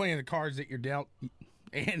 You're playing the cards that you're dealt.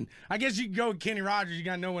 And I guess you can go with Kenny Rogers. You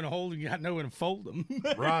got to know when to hold them. You got to know when to fold them.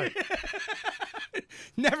 Right.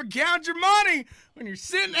 Never count your money when you're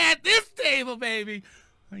sitting at this table, baby.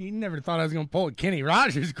 You never thought I was going to pull a Kenny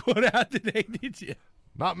Rogers quote out today, did you?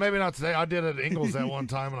 Maybe not today. I did it at Ingles that one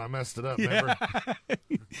time, and I messed it up, remember?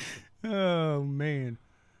 Oh, man.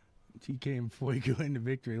 TK and Fuego into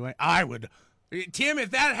victory lane. I would. Tim,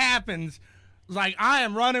 if that happens, like I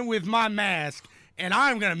am running with my mask, and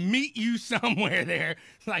I'm going to meet you somewhere there.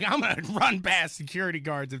 Like, I'm going to run past security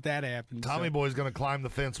guards if that happens. Tommy Boy's going to climb the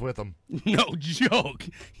fence with him. No joke.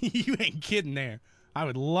 You ain't kidding there. I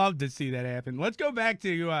would love to see that happen. Let's go back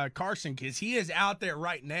to Carson, because he is out there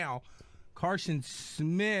right now. Carson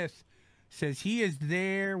Smith says he is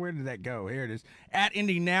there. Where did that go? Here it is. At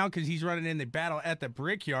Indy now, because he's running in the battle at the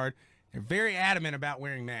Brickyard. They're very adamant about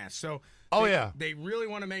wearing masks. So, they really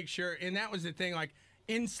want to make sure. And that was the thing, like,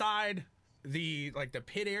 inside the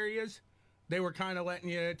pit areas, they were kind of letting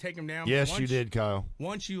you take them down. Yes, you did, Kyle.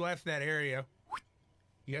 Once you left that area,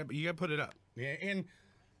 you got to put it up. Yeah, and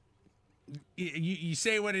you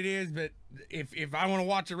say what it is, but if I want to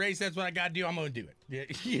watch a race, that's what I got to do. I'm going to do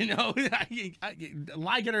it. You know, I,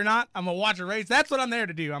 like it or not, I'm going to watch a race. That's what I'm there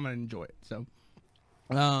to do. I'm going to enjoy it. So,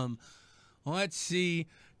 let's see.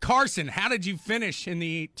 Carson, how did you finish in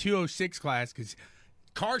the 206 class? Because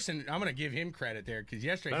Carson, I'm going to give him credit there, because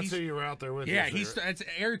yesterday that's who you were out there with. Yeah, that's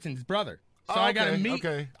Ayrton's brother. So I got to meet.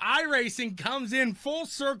 Okay. iRacing comes in full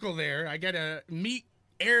circle there. I got to meet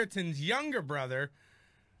Ayrton's younger brother.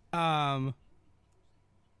 Wow,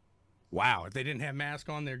 if they didn't have masks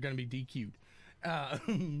on, they're going to be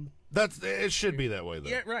DQ'd. It should be that way, though.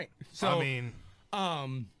 Yeah, right. So I mean,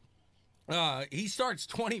 he starts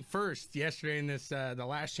 21st yesterday in this the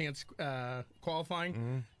last chance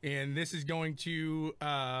qualifying, and this is going to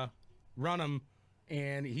run him,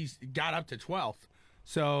 and he's got up to 12th,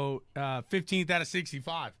 so 15th out of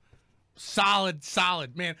 65.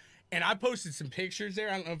 Solid, man. And I posted some pictures there.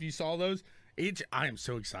 I don't know if you saw those. I am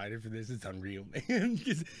so excited for this. It's unreal, man,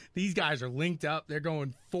 because these guys are linked up. They're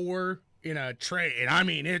going 4 in a train, and I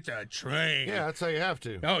mean, it's a train. Yeah, that's how you have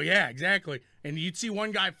to. Oh, yeah, exactly. And you'd see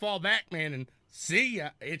one guy fall back, man, and see,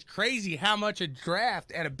 it's crazy how much a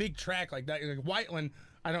draft at a big track like that. Like Whiteland,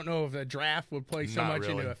 I don't know if a draft would play so much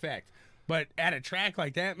into effect. But at a track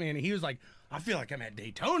like that, man, he was like, I feel like I'm at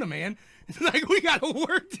Daytona, man. It's like, we got to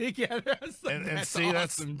work together. Like, that's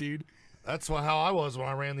awesome, dude. That's how I was when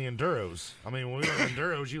I ran the Enduros. I mean, when we ran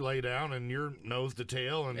Enduros, you lay down and you're nose to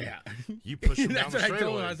tail, and you push them down the straightaway. That's what I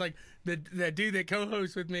told him. I was like, the dude that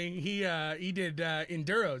co-hosts with me, he did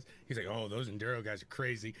Enduros. He's like, oh, those Enduro guys are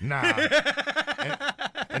crazy. Nah.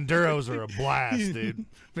 Enduros are a blast, dude.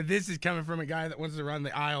 But this is coming from a guy that wants to run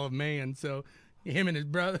the Isle of Man, so him and his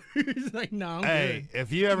brother, he's like, no, I'm good.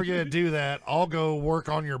 If you ever get to do that, I'll go work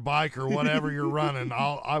on your bike or whatever you're running.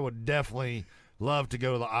 I would definitely love to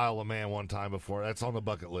go to the Isle of Man one time before. That's on the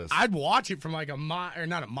bucket list. I'd watch it from like a mile, or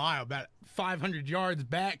not a mile, about 500 yards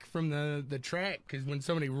back from the track, because when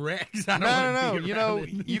somebody wrecks, I don't No. You know,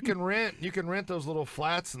 you can rent those little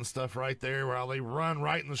flats and stuff right there while they run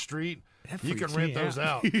right in the street. You can rent those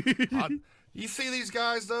out. You see these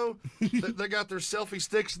guys, though? They got their selfie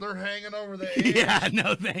sticks, and they're hanging over the edge. Yeah,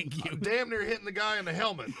 no, thank you. I'm damn near hitting the guy in the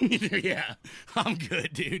helmet. Yeah, I'm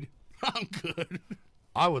good, dude. I'm good.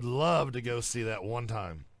 I would love to go see that one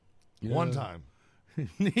time. Yeah. One time.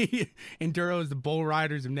 Enduro is the bull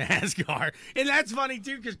riders of NASCAR. And that's funny,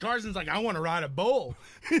 too, because Carson's like, I want to ride a bull.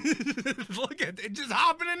 Look at it. Just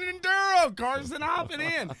hopping in an Enduro. Carson hopping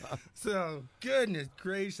in. So, goodness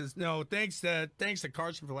gracious. No, thanks to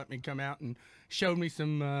Carson for letting me come out and showed me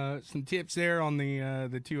some tips there on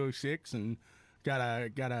the 206, and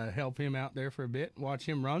gotta help him out there for a bit, watch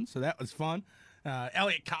him run. So that was fun.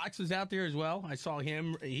 Elliot Cox was out there as well. I saw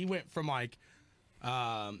him. He went from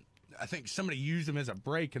I think somebody used him as a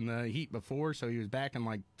brake in the heat before, so he was back in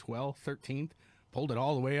like 12th, 13th, pulled it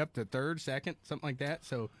all the way up to 3rd, 2nd, something like that.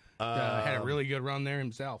 So had a really good run there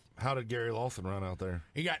himself. How did Gary Lawson run out there?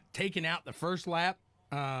 He got taken out the first lap,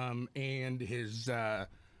 and his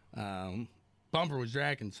bumper was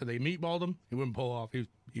dragging, so they meatballed him. He wouldn't pull off. He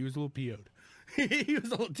was a little PO'd. He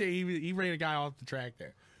was a little he ran a guy off the track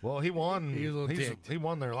there. Well, he won. He was a little ticked. He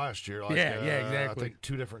won there last year. Yeah, exactly. I think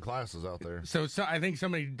 2 different classes out there. So I think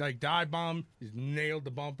somebody dive bombed, just nailed the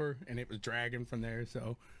bumper, and it was dragging from there.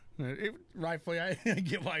 So rightfully, I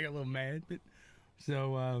get why I got a little mad. But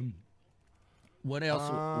so what else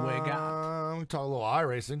we got? We talk a little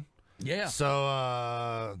iRacing. Yeah.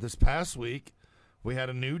 So this past week we had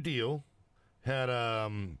a new deal.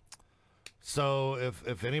 So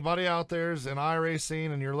if anybody out there is in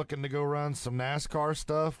iRacing and you're looking to go run some NASCAR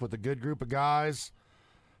stuff with a good group of guys,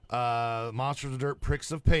 Monsters of Dirt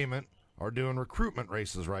Pricks of Payment are doing recruitment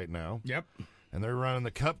races right now. Yep. And they're running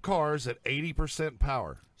the Cup cars at 80%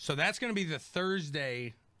 power. So that's going to be the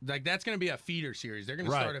Thursday. Like, that's going to be a feeder series. They're going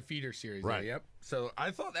to start a feeder series. Right. There. Yep. So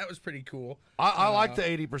I thought that was pretty cool. I like the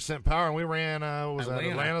 80% power, and we ran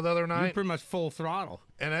Atlanta the other night. We were pretty much full throttle.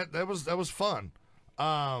 And that was fun.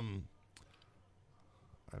 I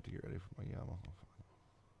have to get ready for my Yamaha.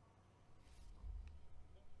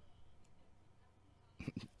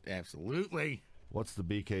 Absolutely. What's the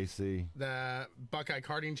BKC? The Buckeye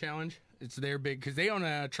Karting Challenge. It's their big, because they own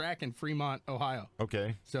a track in Fremont, Ohio.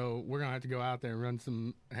 Okay. So we're gonna have to go out there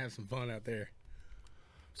and have some fun out there.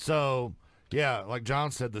 So yeah, like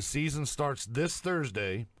John said, the season starts this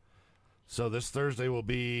Thursday. So this Thursday will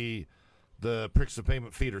be the Pricks of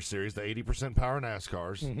Payment feeder series, the 80% power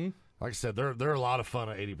NASCARs. Mm-hmm. Like I said, they're a lot of fun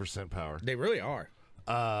at 80% power. They really are.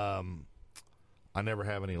 I never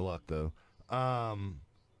have any luck though.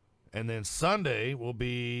 And then Sunday will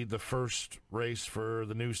be the first race for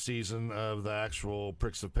the new season of the actual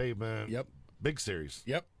Pricks of Pavement Big Series.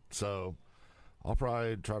 Yep. So I'll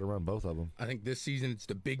probably try to run both of them. I think this season it's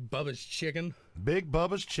the Big Bubba's Chicken. Big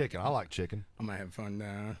Bubba's Chicken. I like chicken. I might have fun.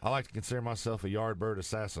 I like to consider myself a Yardbird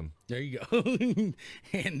assassin. There you go.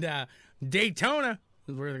 And Daytona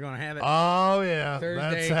is where they're going to have it. Oh, yeah.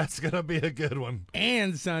 Thursday. That's going to be a good one.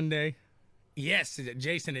 And Sunday. Yes,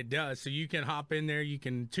 Jason, it does. So you can hop in there. You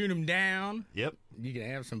can tune them down. Yep. You can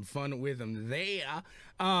have some fun with them there.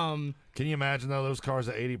 Can you imagine, though, those cars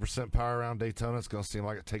at 80% power around Daytona? It's going to seem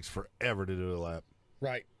like it takes forever to do a lap.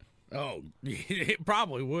 Right. Oh, it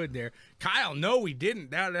probably would there. Kyle, no, we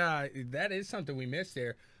didn't. That is something we missed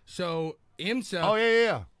there. So IMSA. Oh,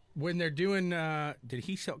 yeah. When they're doing, did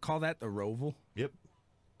he call that the Roval? Yep.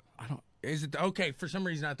 Is it okay? For some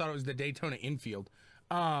reason, I thought it was the Daytona infield.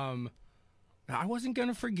 I wasn't going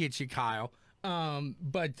to forget you, Kyle.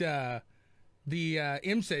 But the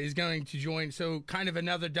IMSA is going to join, so kind of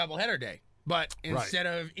another doubleheader day. But instead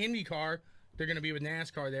of IndyCar, they're going to be with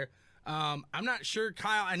NASCAR there. I'm not sure,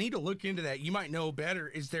 Kyle. I need to look into that. You might know better.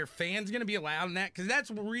 Is there fans going to be allowed in that? Because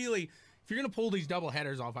that's really, if you're going to pull these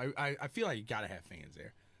doubleheaders off, I feel like you got to have fans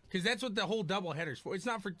there. Because that's what the whole doubleheader's for. It's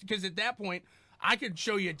not for, because at that point, I could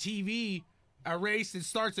show you a race that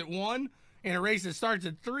starts at 1 and a race that starts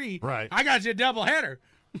at 3. Right. I got you a doubleheader.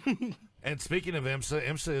 And speaking of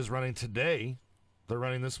IMSA is running today. They're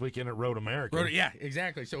running this weekend at Road America. Yeah,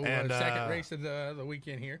 exactly. So second race of the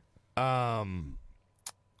weekend here. I'm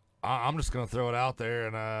just going to throw it out there,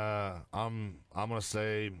 and I'm going to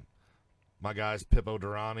say my guys Pippo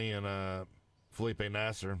Durrani and Felipe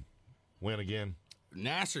Nasser win again.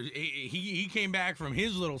 Nasser, he came back from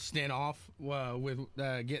his little stint off with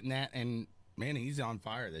getting that, and man, he's on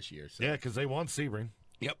fire this year. So. Yeah, because they won Sebring.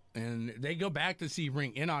 Yep, and they go back to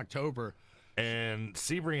Sebring in October. And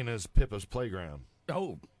Sebring is Pippo's playground.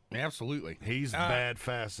 Oh, absolutely. He's bad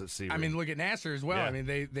fast at Sebring. I mean, look at Nasser as well. Yeah. I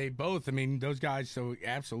mean, they both, those guys, so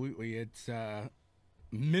absolutely. It's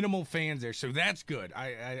minimal fans there, so that's good.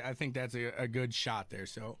 I think that's a good shot there.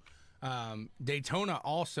 So Daytona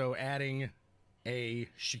also adding a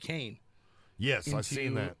chicane. Yes, I've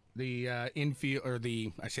seen that. The infield, or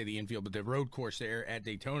the infield, but the road course there at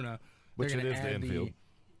Daytona. Which it is the infield.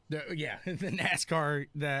 The NASCAR,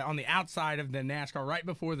 on the outside of the NASCAR, right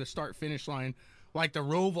before the start-finish line, like the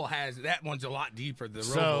Roval has, that one's a lot deeper, the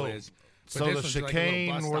Roval is. But so the chicane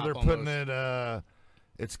like where they're putting it,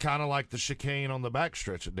 it's kind of like the chicane on the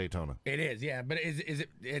backstretch at Daytona. It is, yeah. But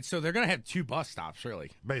it's so they're going to have 2 bus stops,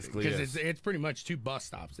 really. Basically, because it's pretty much 2 bus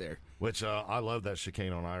stops there. Which I love that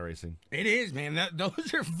chicane on iRacing. It is, man.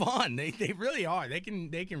 Those are fun. They really are. They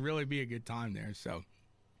can really be a good time there. So,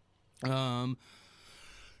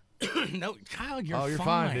 no, Kyle, you're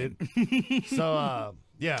fine, dude. So,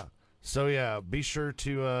 be sure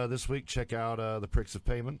to this week check out the Pricks of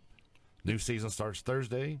Payment. New season starts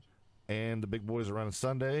Thursday, and the big boys are running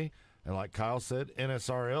Sunday. And like Kyle said,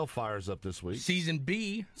 NSRL fires up this week. Season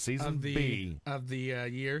B of the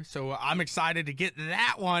year. So I'm excited to get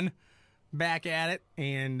that one back at it,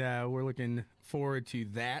 and we're looking forward to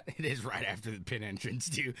that. It is right after the pit entrance,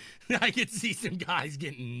 too. I can see some guys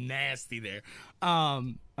getting nasty there.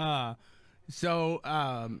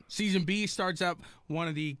 Season B starts up one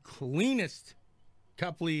of the cleanest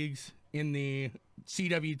Cup leagues in the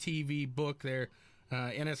CWTV book there.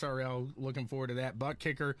 NSRL, looking forward to that. Butt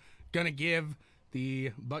kicker, going to give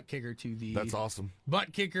the butt kicker to the That's awesome.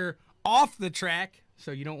 Butt kicker off the track.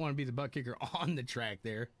 So you don't want to be the butt kicker on the track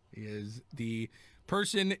there. Is the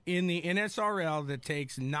person in the NSRL that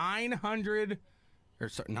takes 90%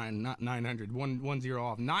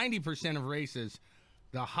 of races,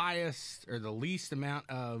 the highest or the least amount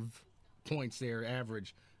of points there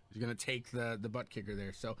average He's going to take the butt kicker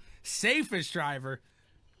there. So safest driver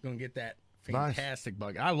going to get that fantastic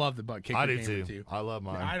butt. I love the butt kicker. I do too. I love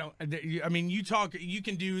mine. I mean, you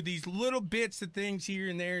can do these little bits of things here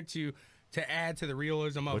and there to add to the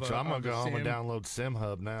realism of Which I'm going to go home and download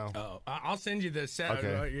SimHub now. Oh, I'll send you the set.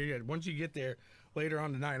 Okay. Once you get there later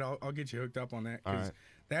on tonight, I'll get you hooked up on that. Because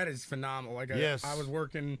that is phenomenal. Like yes. I was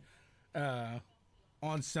working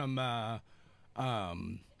on some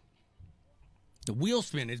the wheel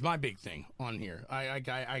spin is my big thing on here.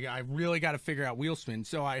 I really got to figure out wheel spin.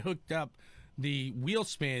 So I hooked up the wheel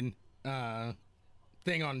spin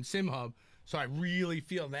thing on SimHub, so I really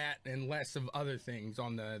feel that and less of other things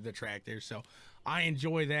on the track there. So I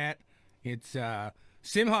enjoy that. It's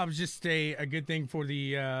SimHub's just a good thing for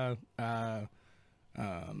the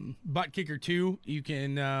butt kicker too. You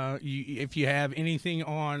can if you have anything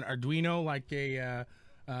on Arduino like a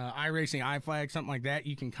iRacing, iFlag, something like that,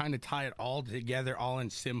 you can kind of tie it all together, all in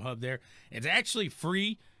SimHub there. It's actually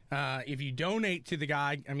free. If you donate to the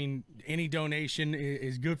guy, I mean, any donation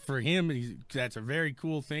is good for him. That's a very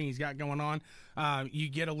cool thing he's got going on. You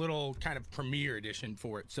get a little kind of premiere edition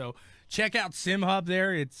for it. So check out SimHub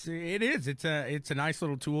there. It's a nice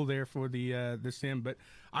little tool there for the sim. But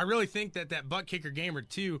I really think that Butt Kicker Gamer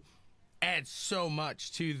 2 adds so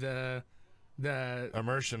much to the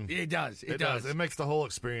immersion. It does. It does. It makes the whole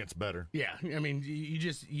experience better. Yeah. I mean,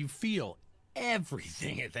 you feel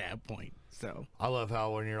everything at that point. So I love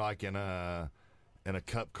how when you're like in a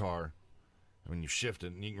cup car, when you shift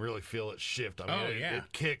it, and you can really feel it shift. I mean, it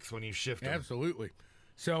kicks when you shift it. Absolutely.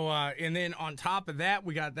 So and then on top of that,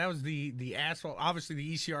 that was the asphalt. Obviously,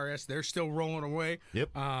 the ECRS, they're still rolling away.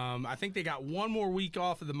 Yep. I think they got one more week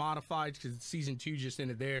off of the modifieds because season 2 just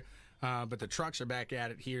ended there. But the trucks are back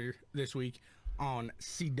at it here this week on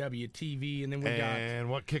CWTV, and then we got. And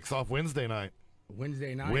what kicks off Wednesday night?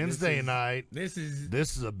 Wednesday night. This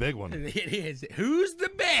is a big one. It is. Who's the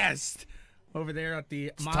best over there at the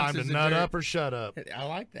it's Monsters time to nut up or shut up. I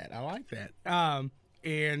like that.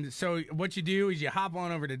 And so what you do is you hop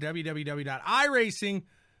on over to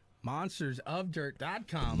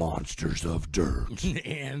www.iRacingMonstersOfDirt.com. Monsters of Dirt.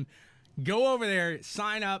 And go over there,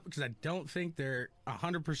 sign up, because I don't think they're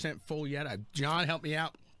 100% full yet. John, help me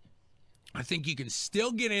out. I think you can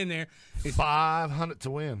still get in there. It's $500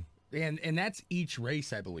 to win. And that's each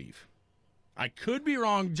race, I believe. I could be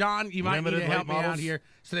wrong. John, you might limited need to help me models? out here.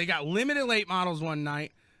 So they got limited late models one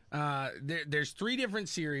night. There's 3 different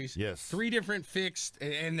series. Yes. 3 different fixed,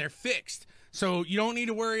 and they're fixed. So you don't need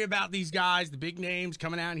to worry about these guys, the big names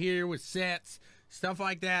coming out here with sets, stuff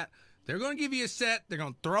like that. They're going to give you a set. They're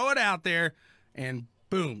going to throw it out there, and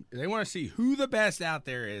boom. They want to see who the best out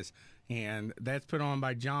there is. And that's put on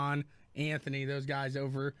by John, Anthony, those guys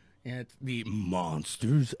over at the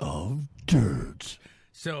Monsters of Dirt.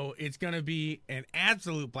 So it's going to be an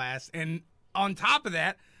absolute blast. And on top of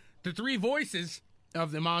that, the 3 voices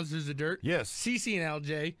of the Monsters of Dirt. Yes.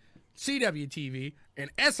 CCNLJ, CWTV,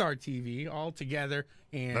 and SRTV all together.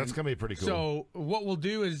 And that's going to be pretty cool. So what we'll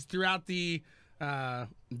do is throughout the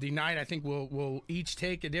night, I think we'll each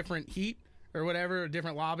take a different heat or whatever, a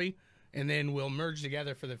different lobby, and then we'll merge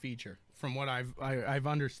together for the feature from what I've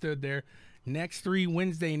understood there. Next 3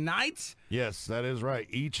 Wednesday nights. Yes, that is right.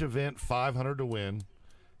 Each event, $500 to win,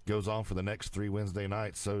 goes on for the next 3 Wednesday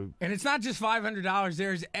nights. And it's not just $500.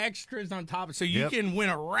 There's extras on top. So you can win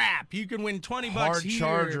a wrap. You can win $20 Hard here.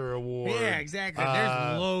 Charger Award. Yeah, exactly.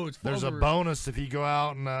 There's loads. There's a bonus if you go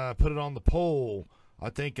out and put it on the poll. I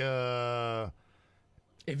think if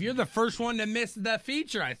you're the first one to miss the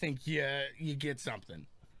feature, I think you get something.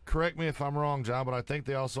 Correct me if I'm wrong, John, but I think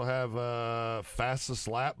they also have fastest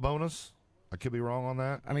lap bonus. I could be wrong on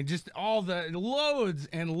that. I mean, just all the loads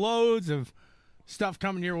and loads of stuff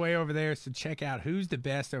coming your way over there. So check out who's the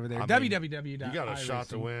best over there. www. You got a shot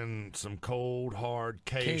to win some cold, hard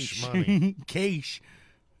cash money. Cash.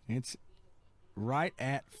 It's right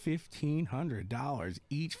at $1,500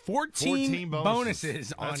 each. 14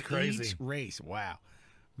 bonuses on each race. Wow.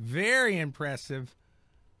 Very impressive.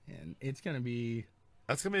 And it's going to be...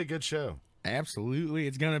 That's going to be a good show. Absolutely.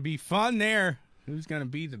 It's going to be fun there. Who's going to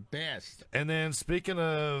be the best? And then speaking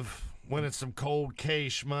of winning some cold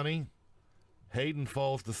cash money, Hayden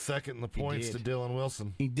falls to second in the points to Dylan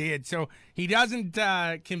Wilson. He did. So he doesn't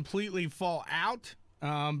completely fall out,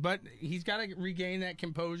 but he's got to regain that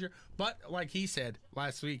composure. But like he said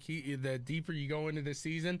last week, the deeper you go into the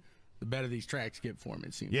season, the better these tracks get for him,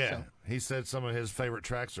 it seems. Yeah. So. He said some of his favorite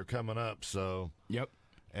tracks are coming up. So. Yep.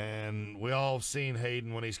 And we all have seen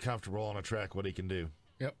Hayden when he's comfortable on a track, what he can do.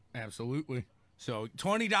 Yep, absolutely. So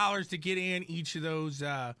 $20 to get in each of those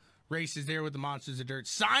races there with the Monsters of Dirt.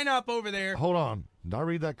 Sign up over there. Hold on. Did I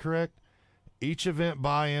read that correct? Each event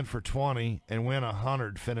buy-in for 20 and win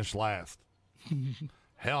 100, finish last.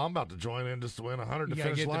 Hell, I'm about to join in just to win 100 to finish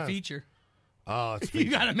last. You got to get the feature. Oh, it's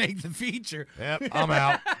you got to make the feature. Yep, I'm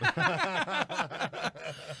out.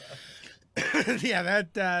 Yeah,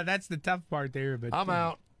 that's the tough part there. But I'm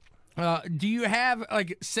out. Do you have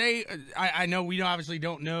say? I know we obviously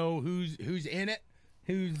don't know who's in it,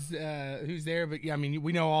 who's there, but yeah, I mean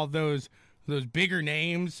we know all those bigger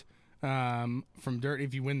names from Dirt.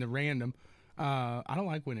 If you win the random, I don't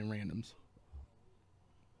like winning randoms.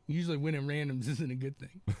 Usually winning randoms isn't a good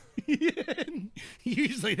thing.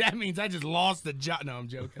 Usually that means I just lost the job. No, I'm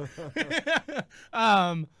joking.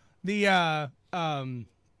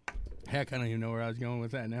 Heck, I don't even know where I was going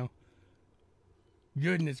with that now.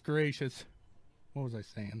 Goodness gracious. What was I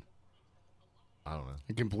saying? I don't know.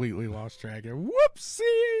 I completely lost track here. Whoopsie!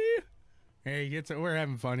 Hey, we're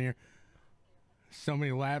having fun here. So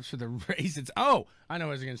many laps for the race. I know what I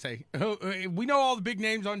was going to say. We know all the big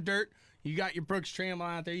names on Dirt. You got your Brooks Trammell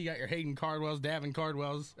out there. You got your Hayden Cardwells, Davin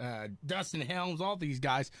Cardwells, Dustin Helms, all these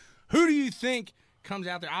guys. Who do you think comes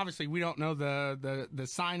out there? Obviously, we don't know the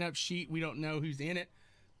sign-up sheet. We don't know who's in it.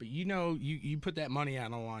 But you put that money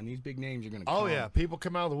out on the line. These big names are going to come. Oh, yeah. People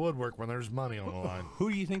come out of the woodwork when there's money on the line.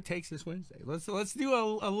 Who do you think takes this Wednesday? Let's do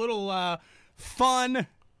a little fun.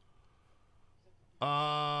 In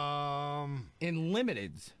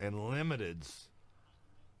limiteds.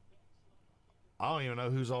 I don't even know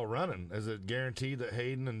who's all running. Is it guaranteed that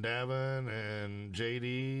Hayden and Davin and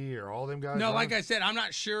JD or all them guys? No, like I said, I'm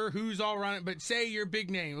not sure who's all running. But say your big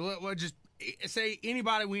name. We'll just say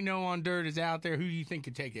anybody we know on Dirt is out there. Who do you think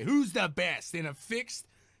could take it? Who's the best in a fixed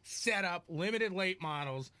setup, limited late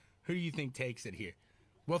models? Who do you think takes it here?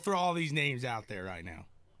 We'll throw all these names out there right now.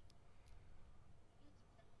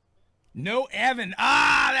 No Evan.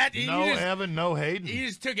 Evan, no Hayden. He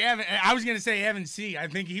just took Evan. I was going to say Evan C. I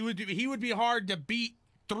think he would be hard to beat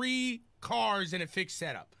 3 cars in a fixed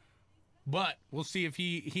setup. But we'll see if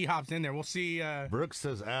he hops in there. We'll see. Brooks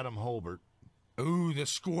says Adam Holbert. Ooh, the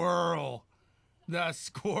squirrel. The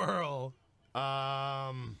squirrel. What?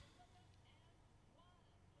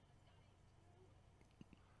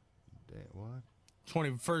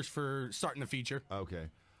 21st for starting the feature. Okay.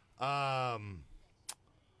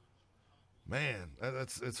 Man,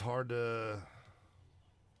 it's hard to,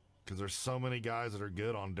 because there's so many guys that are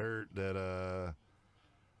good on Dirt that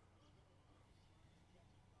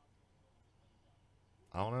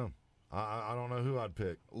I don't know. I don't know who I'd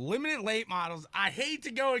pick. Limited late models. I hate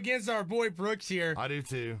to go against our boy Brooks here. I do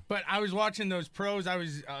too. But I was watching those pros. I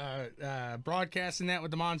was broadcasting that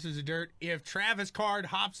with the Monsters of Dirt. If Travis Card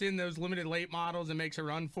hops in those limited late models and makes a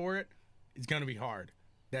run for it, it's going to be hard.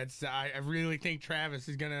 I really think Travis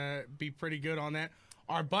is going to be pretty good on that.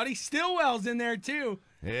 Our buddy Stillwell's in there too.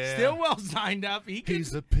 Yeah. Stillwell's signed up.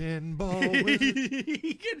 He's a pinball wizard.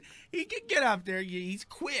 he could get up there. He's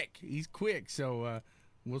quick. So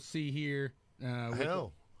we'll see here.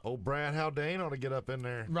 Hell, old Brad Haldane ought to get up in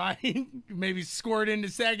there. Right? Maybe squirt into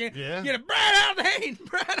second. Yeah. Get a Brad Haldane.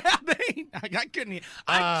 I couldn't.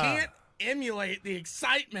 I can't emulate the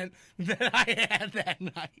excitement that I had that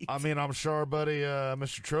night. I mean, I'm sure our buddy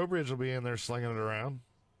Mr. Trowbridge will be in there slinging it around.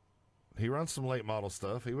 He runs some late model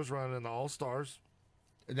stuff. He was running in the All-Stars.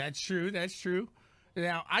 That's true.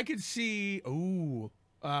 Now, I could see,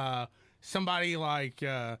 somebody like,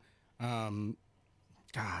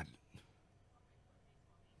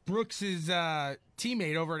 Brooks's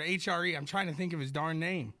teammate over at HRE. I'm trying to think of his darn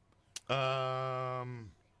name. Oh,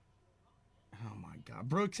 my God.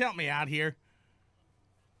 Brooks, help me out here.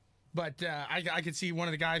 But I could see one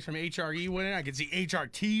of the guys from HRE winning. I could see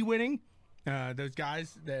HRT winning. Those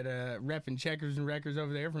guys that repping checkers and wreckers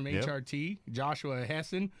over there from HRT. Joshua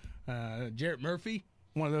Hessen, Jarrett Murphy.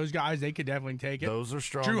 One of those guys, they could definitely take it. Those are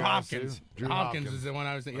strong Drew guys, Hopkins. too. Drew Hopkins is the one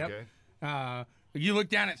I was thinking. Okay. Yep. You look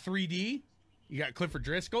down at 3D. You got Clifford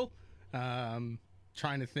Driscoll.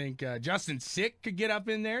 Trying to think. Justin Sick could get up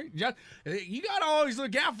in there. You got to always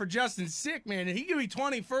look out for Justin Sick, man. He could be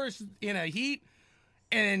 21st in a heat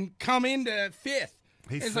and come into 5th.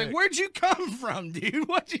 It's like, where'd you come from, dude?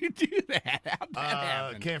 Why'd you do that? How'd that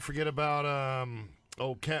happen? Can't forget about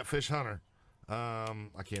old Catfish Hunter. I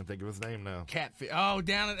can't think of his name now. Catfish. Oh,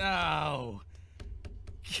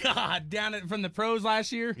 from the pros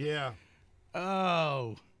last year? Yeah.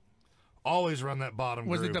 Oh. Always run that bottom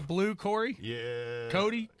Was groove. it the blue Corey? Yeah.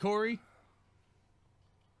 Corey?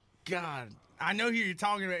 God. I know who you're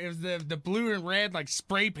talking about. It was the blue and red, like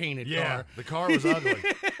spray painted car. Yeah, the car was ugly.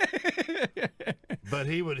 But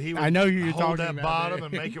he would I know who you're hold talking that about bottom there.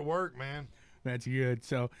 and make it work, man. That's good.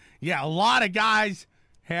 So, yeah, a lot of guys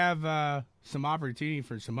have some opportunity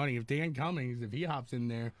for some money. If Dan Cummings, if he hops in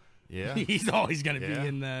there, Yeah. He's always going to be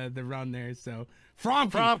in the run there. So,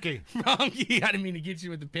 Fromke. Fromke. I didn't mean to get you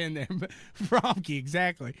with the pin there, but Fromke,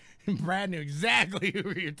 exactly. Brad knew exactly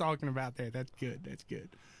who you're talking about there. That's good. That's good.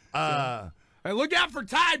 Look out for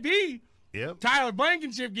Ty B. Yep. Tyler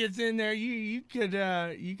Blankenship gets in there. You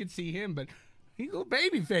could see him, but he's a little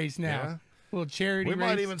baby face now. Yeah. A little charity We race.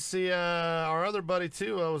 might even see our other buddy,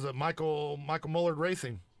 too. Was it Michael Mullard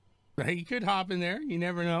Racing? He could hop in there. You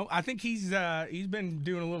never know. I think he's been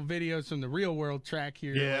doing a little videos from the real world track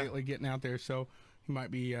here lately, getting out there. So he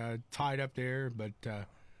might be tied up there. But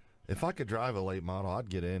if I could drive a late model, I'd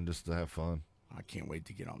get in just to have fun. I can't wait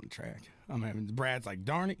to get on the track. Brad's like,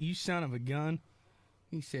 darn it, you son of a gun.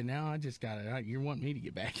 He said, now I just got it. You want me to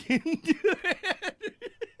get back into it.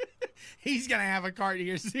 He's going to have a cart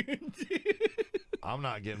here soon, too. I'm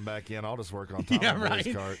not getting back in. I'll just work on top of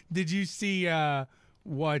his cart. Did you see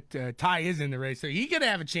what Ty is in the race? So he could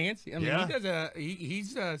have a chance. I mean,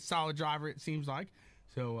 he's a solid driver, it seems like.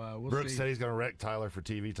 So we'll Brooks see. said he's going to wreck Tyler for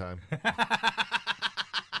TV time.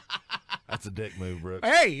 That's a dick move, Brooks.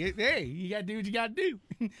 Hey, you got to do what you got to do.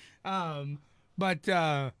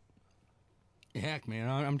 Heck, man,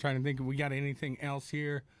 I'm trying to think if we got anything else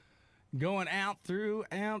here going out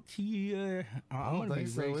here. I don't think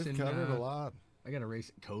so. We've covered a lot. I got to race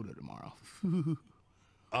at Coda tomorrow.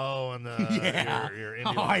 Oh, and your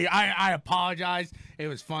Indy I apologize. It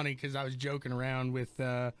was funny because I was joking around with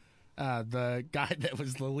the guy that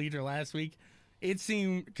was the leader last week. It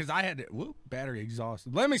seemed because I had battery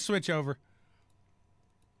exhausted. Let me switch over.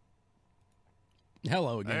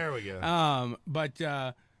 Hello again. There we go.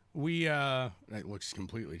 That looks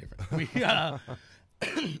completely different.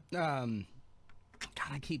 God,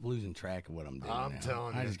 I keep losing track of what I'm doing. I'm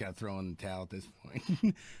telling you. I just got to throw in the towel at this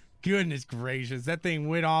point. Goodness gracious, that thing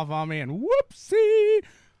went off on me and whoopsie.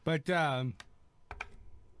 But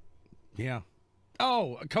yeah.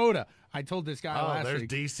 Oh, Coda. I told this guy last week.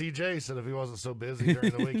 There's DCJ said if he wasn't so busy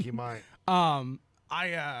during the week, he might.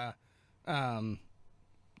 I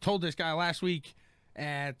told this guy last week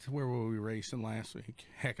at where were we racing last week?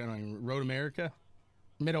 Heck, I don't even Road America,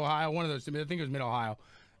 Mid Ohio, one of those. I think it was Mid Ohio,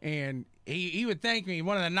 and he would thank me.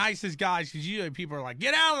 One of the nicest guys, because usually people are like,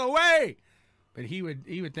 "Get out of the way," but he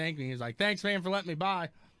would thank me. He was like, "Thanks, man, for letting me by."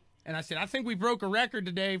 And I said, "I think we broke a record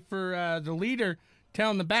today for the leader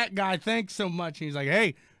telling the back guy thanks so much." And he's like,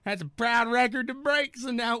 "Hey, that's a proud record to break."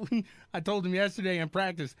 So now I told him yesterday in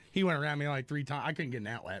practice, he went around me like 3 times. I couldn't get an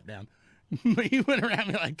out lap down. But he went around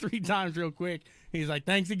me like 3 times real quick. He's like,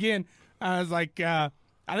 "Thanks again." I was like, I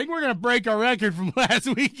think we're going to break our record from last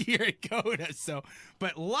week here at Coda. So,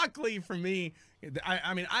 but luckily for me,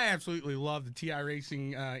 I mean, I absolutely love the TI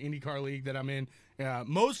Racing IndyCar League that I'm in.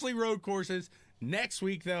 Mostly road courses. Next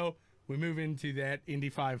week, though, we move into that Indy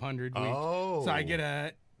 500 week. Oh. So I get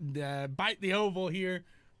a bite the oval here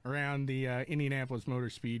around the Indianapolis Motor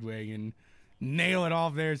Speedway and nail it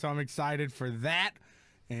off there. So I'm excited for that.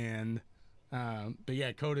 And but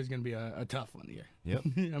yeah, Coda's going to be a tough one here. Yep.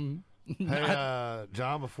 Hey,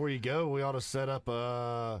 John, before you go, we ought to set up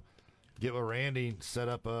get with Randy, set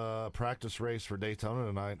up a practice race for Daytona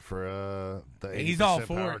tonight for the 80% He's all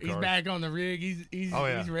for power it. He's cars. back on the rig.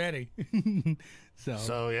 He's ready.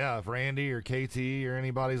 So yeah, if Randy or KT or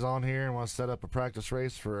anybody's on here and wants to set up a practice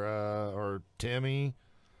race for or Timmy,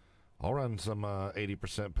 I'll run some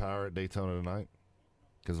 80% power at Daytona tonight.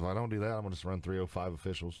 Because if I don't do that, I'm going to just run 305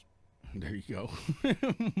 officials. There you go.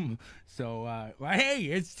 So, well, hey,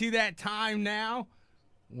 it's to that time now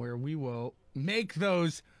where we will make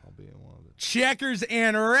those I'll be in one of the checkers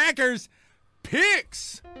and wreckers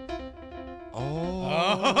picks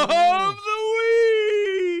of the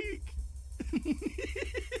week.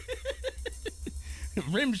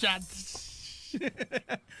 Rim shots.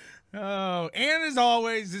 Oh, and as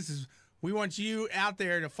always, we want you out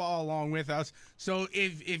there to follow along with us. So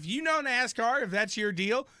if you know NASCAR, if that's your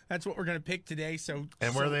deal, that's what we're going to pick today.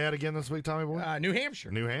 And where are they at again this week, Tommy Boy? New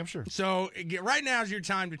Hampshire. New Hampshire. So right now is your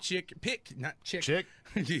time to pick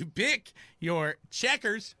you pick your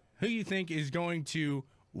checkers. Who you think is going to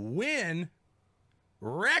win?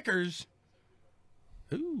 Wreckers.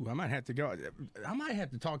 Ooh, I might have to go. I might have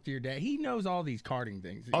to talk to your dad. He knows all these karting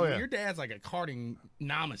things. Oh, yeah. Your dad's like a karting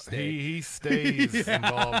namaste. He stays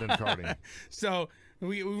involved in karting. So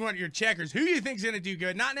we want your checkers. Who you think's going to do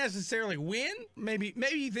good? Not necessarily win. Maybe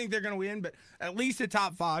you think they're going to win, but at least the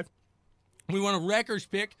top 5. We want a wreckers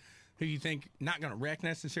pick. Who you think not going to wreck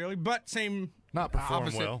necessarily, but same not perform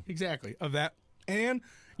opposite, well. Exactly of that. And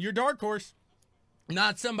your dark horse.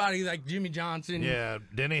 Not somebody like Jimmy Johnson. Yeah,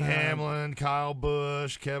 Denny Hamlin, Kyle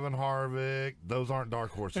Busch, Kevin Harvick. Those aren't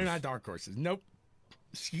dark horses. They're not dark horses. Nope.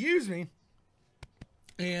 Excuse me.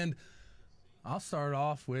 And I'll start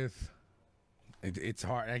off with. It's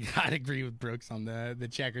hard. I gotta agree with Brooks on the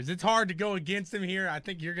checkers. It's hard to go against him here. I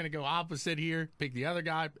think you're gonna go opposite here. Pick the other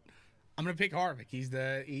guy. But I'm gonna pick Harvick.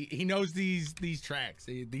 He knows these tracks.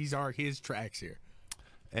 These are his tracks here.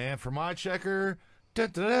 And for my checker,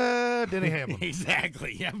 Denny Hamlin.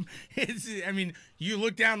 Exactly. Yeah. You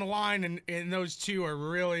look down the line, and those two are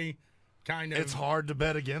really kind of. It's hard to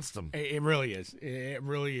bet against them. It really is. It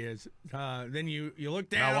really is. Then you look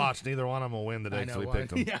down. Now watch, neither one of them will win today because we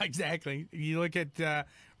picked them. Yeah, exactly. You look at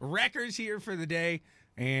wreckers here for the day,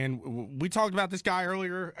 and we talked about this guy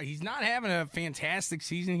earlier. He's not having a fantastic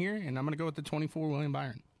season here, and I'm going to go with the 24 William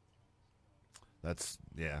Byron. That's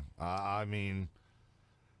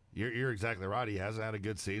You're exactly right. He hasn't had a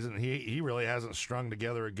good season. He really hasn't strung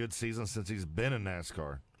together a good season since he's been in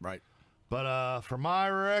NASCAR. Right. But for my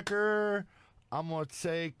wrecker, I'm going to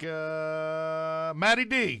take Matty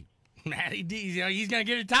D. Matty D. He's going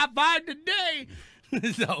to get a top 5 today.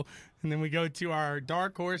 And then we go to our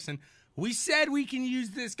dark horse, and we said we can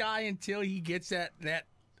use this guy until he gets that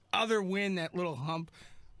other win, that little hump.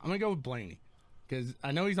 I'm going to go with Blaney because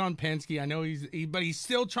I know he's on Penske. I know but he's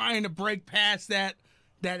still trying to break past that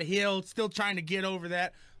hill, still trying to get over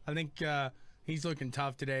that. I think he's looking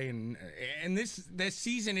tough today, and this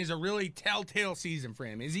season is a really telltale season for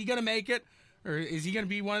him. Is he going to make it, or is he going to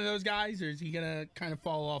be one of those guys, or is he going to kind of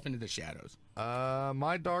fall off into the shadows?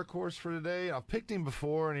 My dark horse for today, I've picked him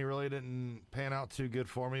before, and he really didn't pan out too good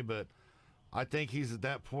for me, but I think he's at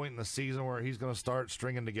that point in the season where he's going to start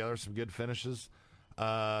stringing together some good finishes.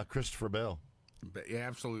 Christopher Bell. But yeah,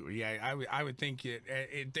 absolutely. Yeah, I would think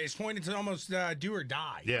it's pointed to almost do or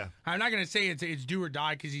die. Yeah. I'm not going to say it's do or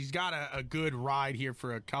die because he's got a good ride here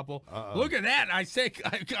for a couple. Look at that. I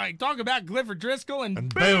talk about Clifford Driscoll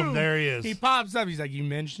and boom, there he is. He pops up. He's like, you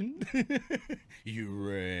mentioned? You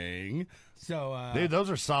rang. So, dude, those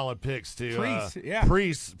are solid picks, too. Priest, yeah.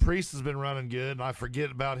 Priest has been running good, and I forget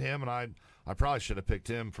about him, and I probably should have picked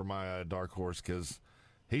him for my dark horse because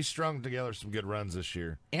he's strung together some good runs this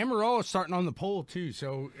year. Amarola starting on the pole, too.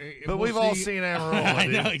 But we've all seen Amarola. I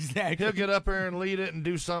know, exactly. He'll get up there and lead it and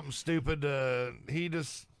do something stupid. He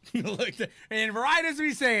just. And right as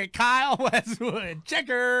we say it, Kyle Westwood,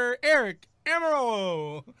 checker, Eric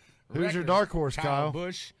Amarola. Who's your dark horse, Kyle?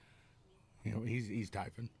 Busch. He's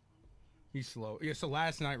typing. He's slow. Yeah, so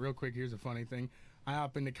last night, real quick, here's a funny thing. I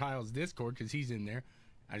hop into Kyle's Discord because he's in there.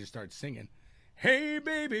 I just start singing. Hey,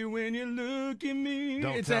 baby, when you look at me.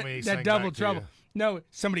 Don't tell me he sang that double back to trouble. you. No,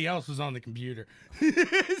 somebody else was on the computer.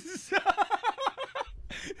 So,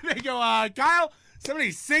 they go, Kyle,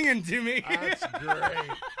 somebody's singing to me. That's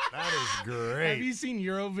great. That is great. Have you seen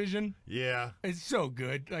Eurovision? Yeah. It's so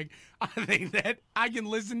good. Like, I think that I can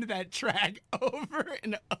listen to that track over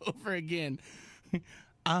and over again.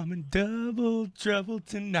 I'm in double trouble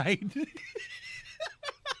tonight.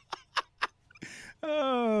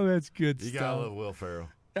 Oh, that's good stuff. You gotta love Will Ferrell.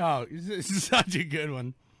 Oh, it's such a good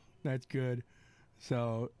one. That's good.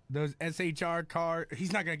 So those SHR cars,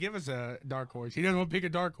 he's not going to give us a dark horse. He doesn't want to pick a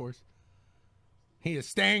dark horse. He is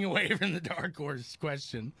staying away from the dark horse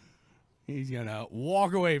question. He's going to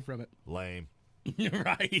walk away from it. Lame.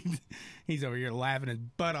 Right. He's over here laughing his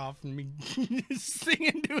butt off and me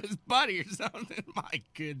singing to his buddy or something. My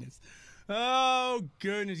goodness. Oh,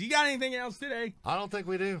 goodness. You got anything else today? I don't think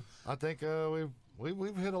we do. I think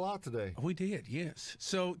we've hit a lot today. We did, yes.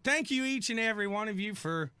 So thank you, each and every one of you,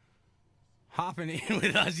 for hopping in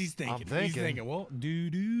with us. He's thinking. He's thinking, well,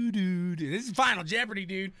 this is Final Jeopardy,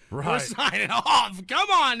 dude. Right. We're signing off. Come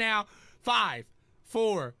on now. 5,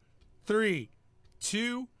 4, 3,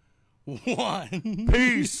 2, 1.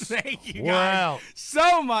 Peace. Thank you We're guys out.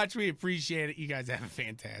 so much. We appreciate it. You guys have a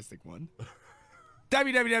fantastic one.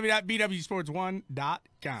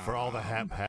 www.bwsports1.com. For all the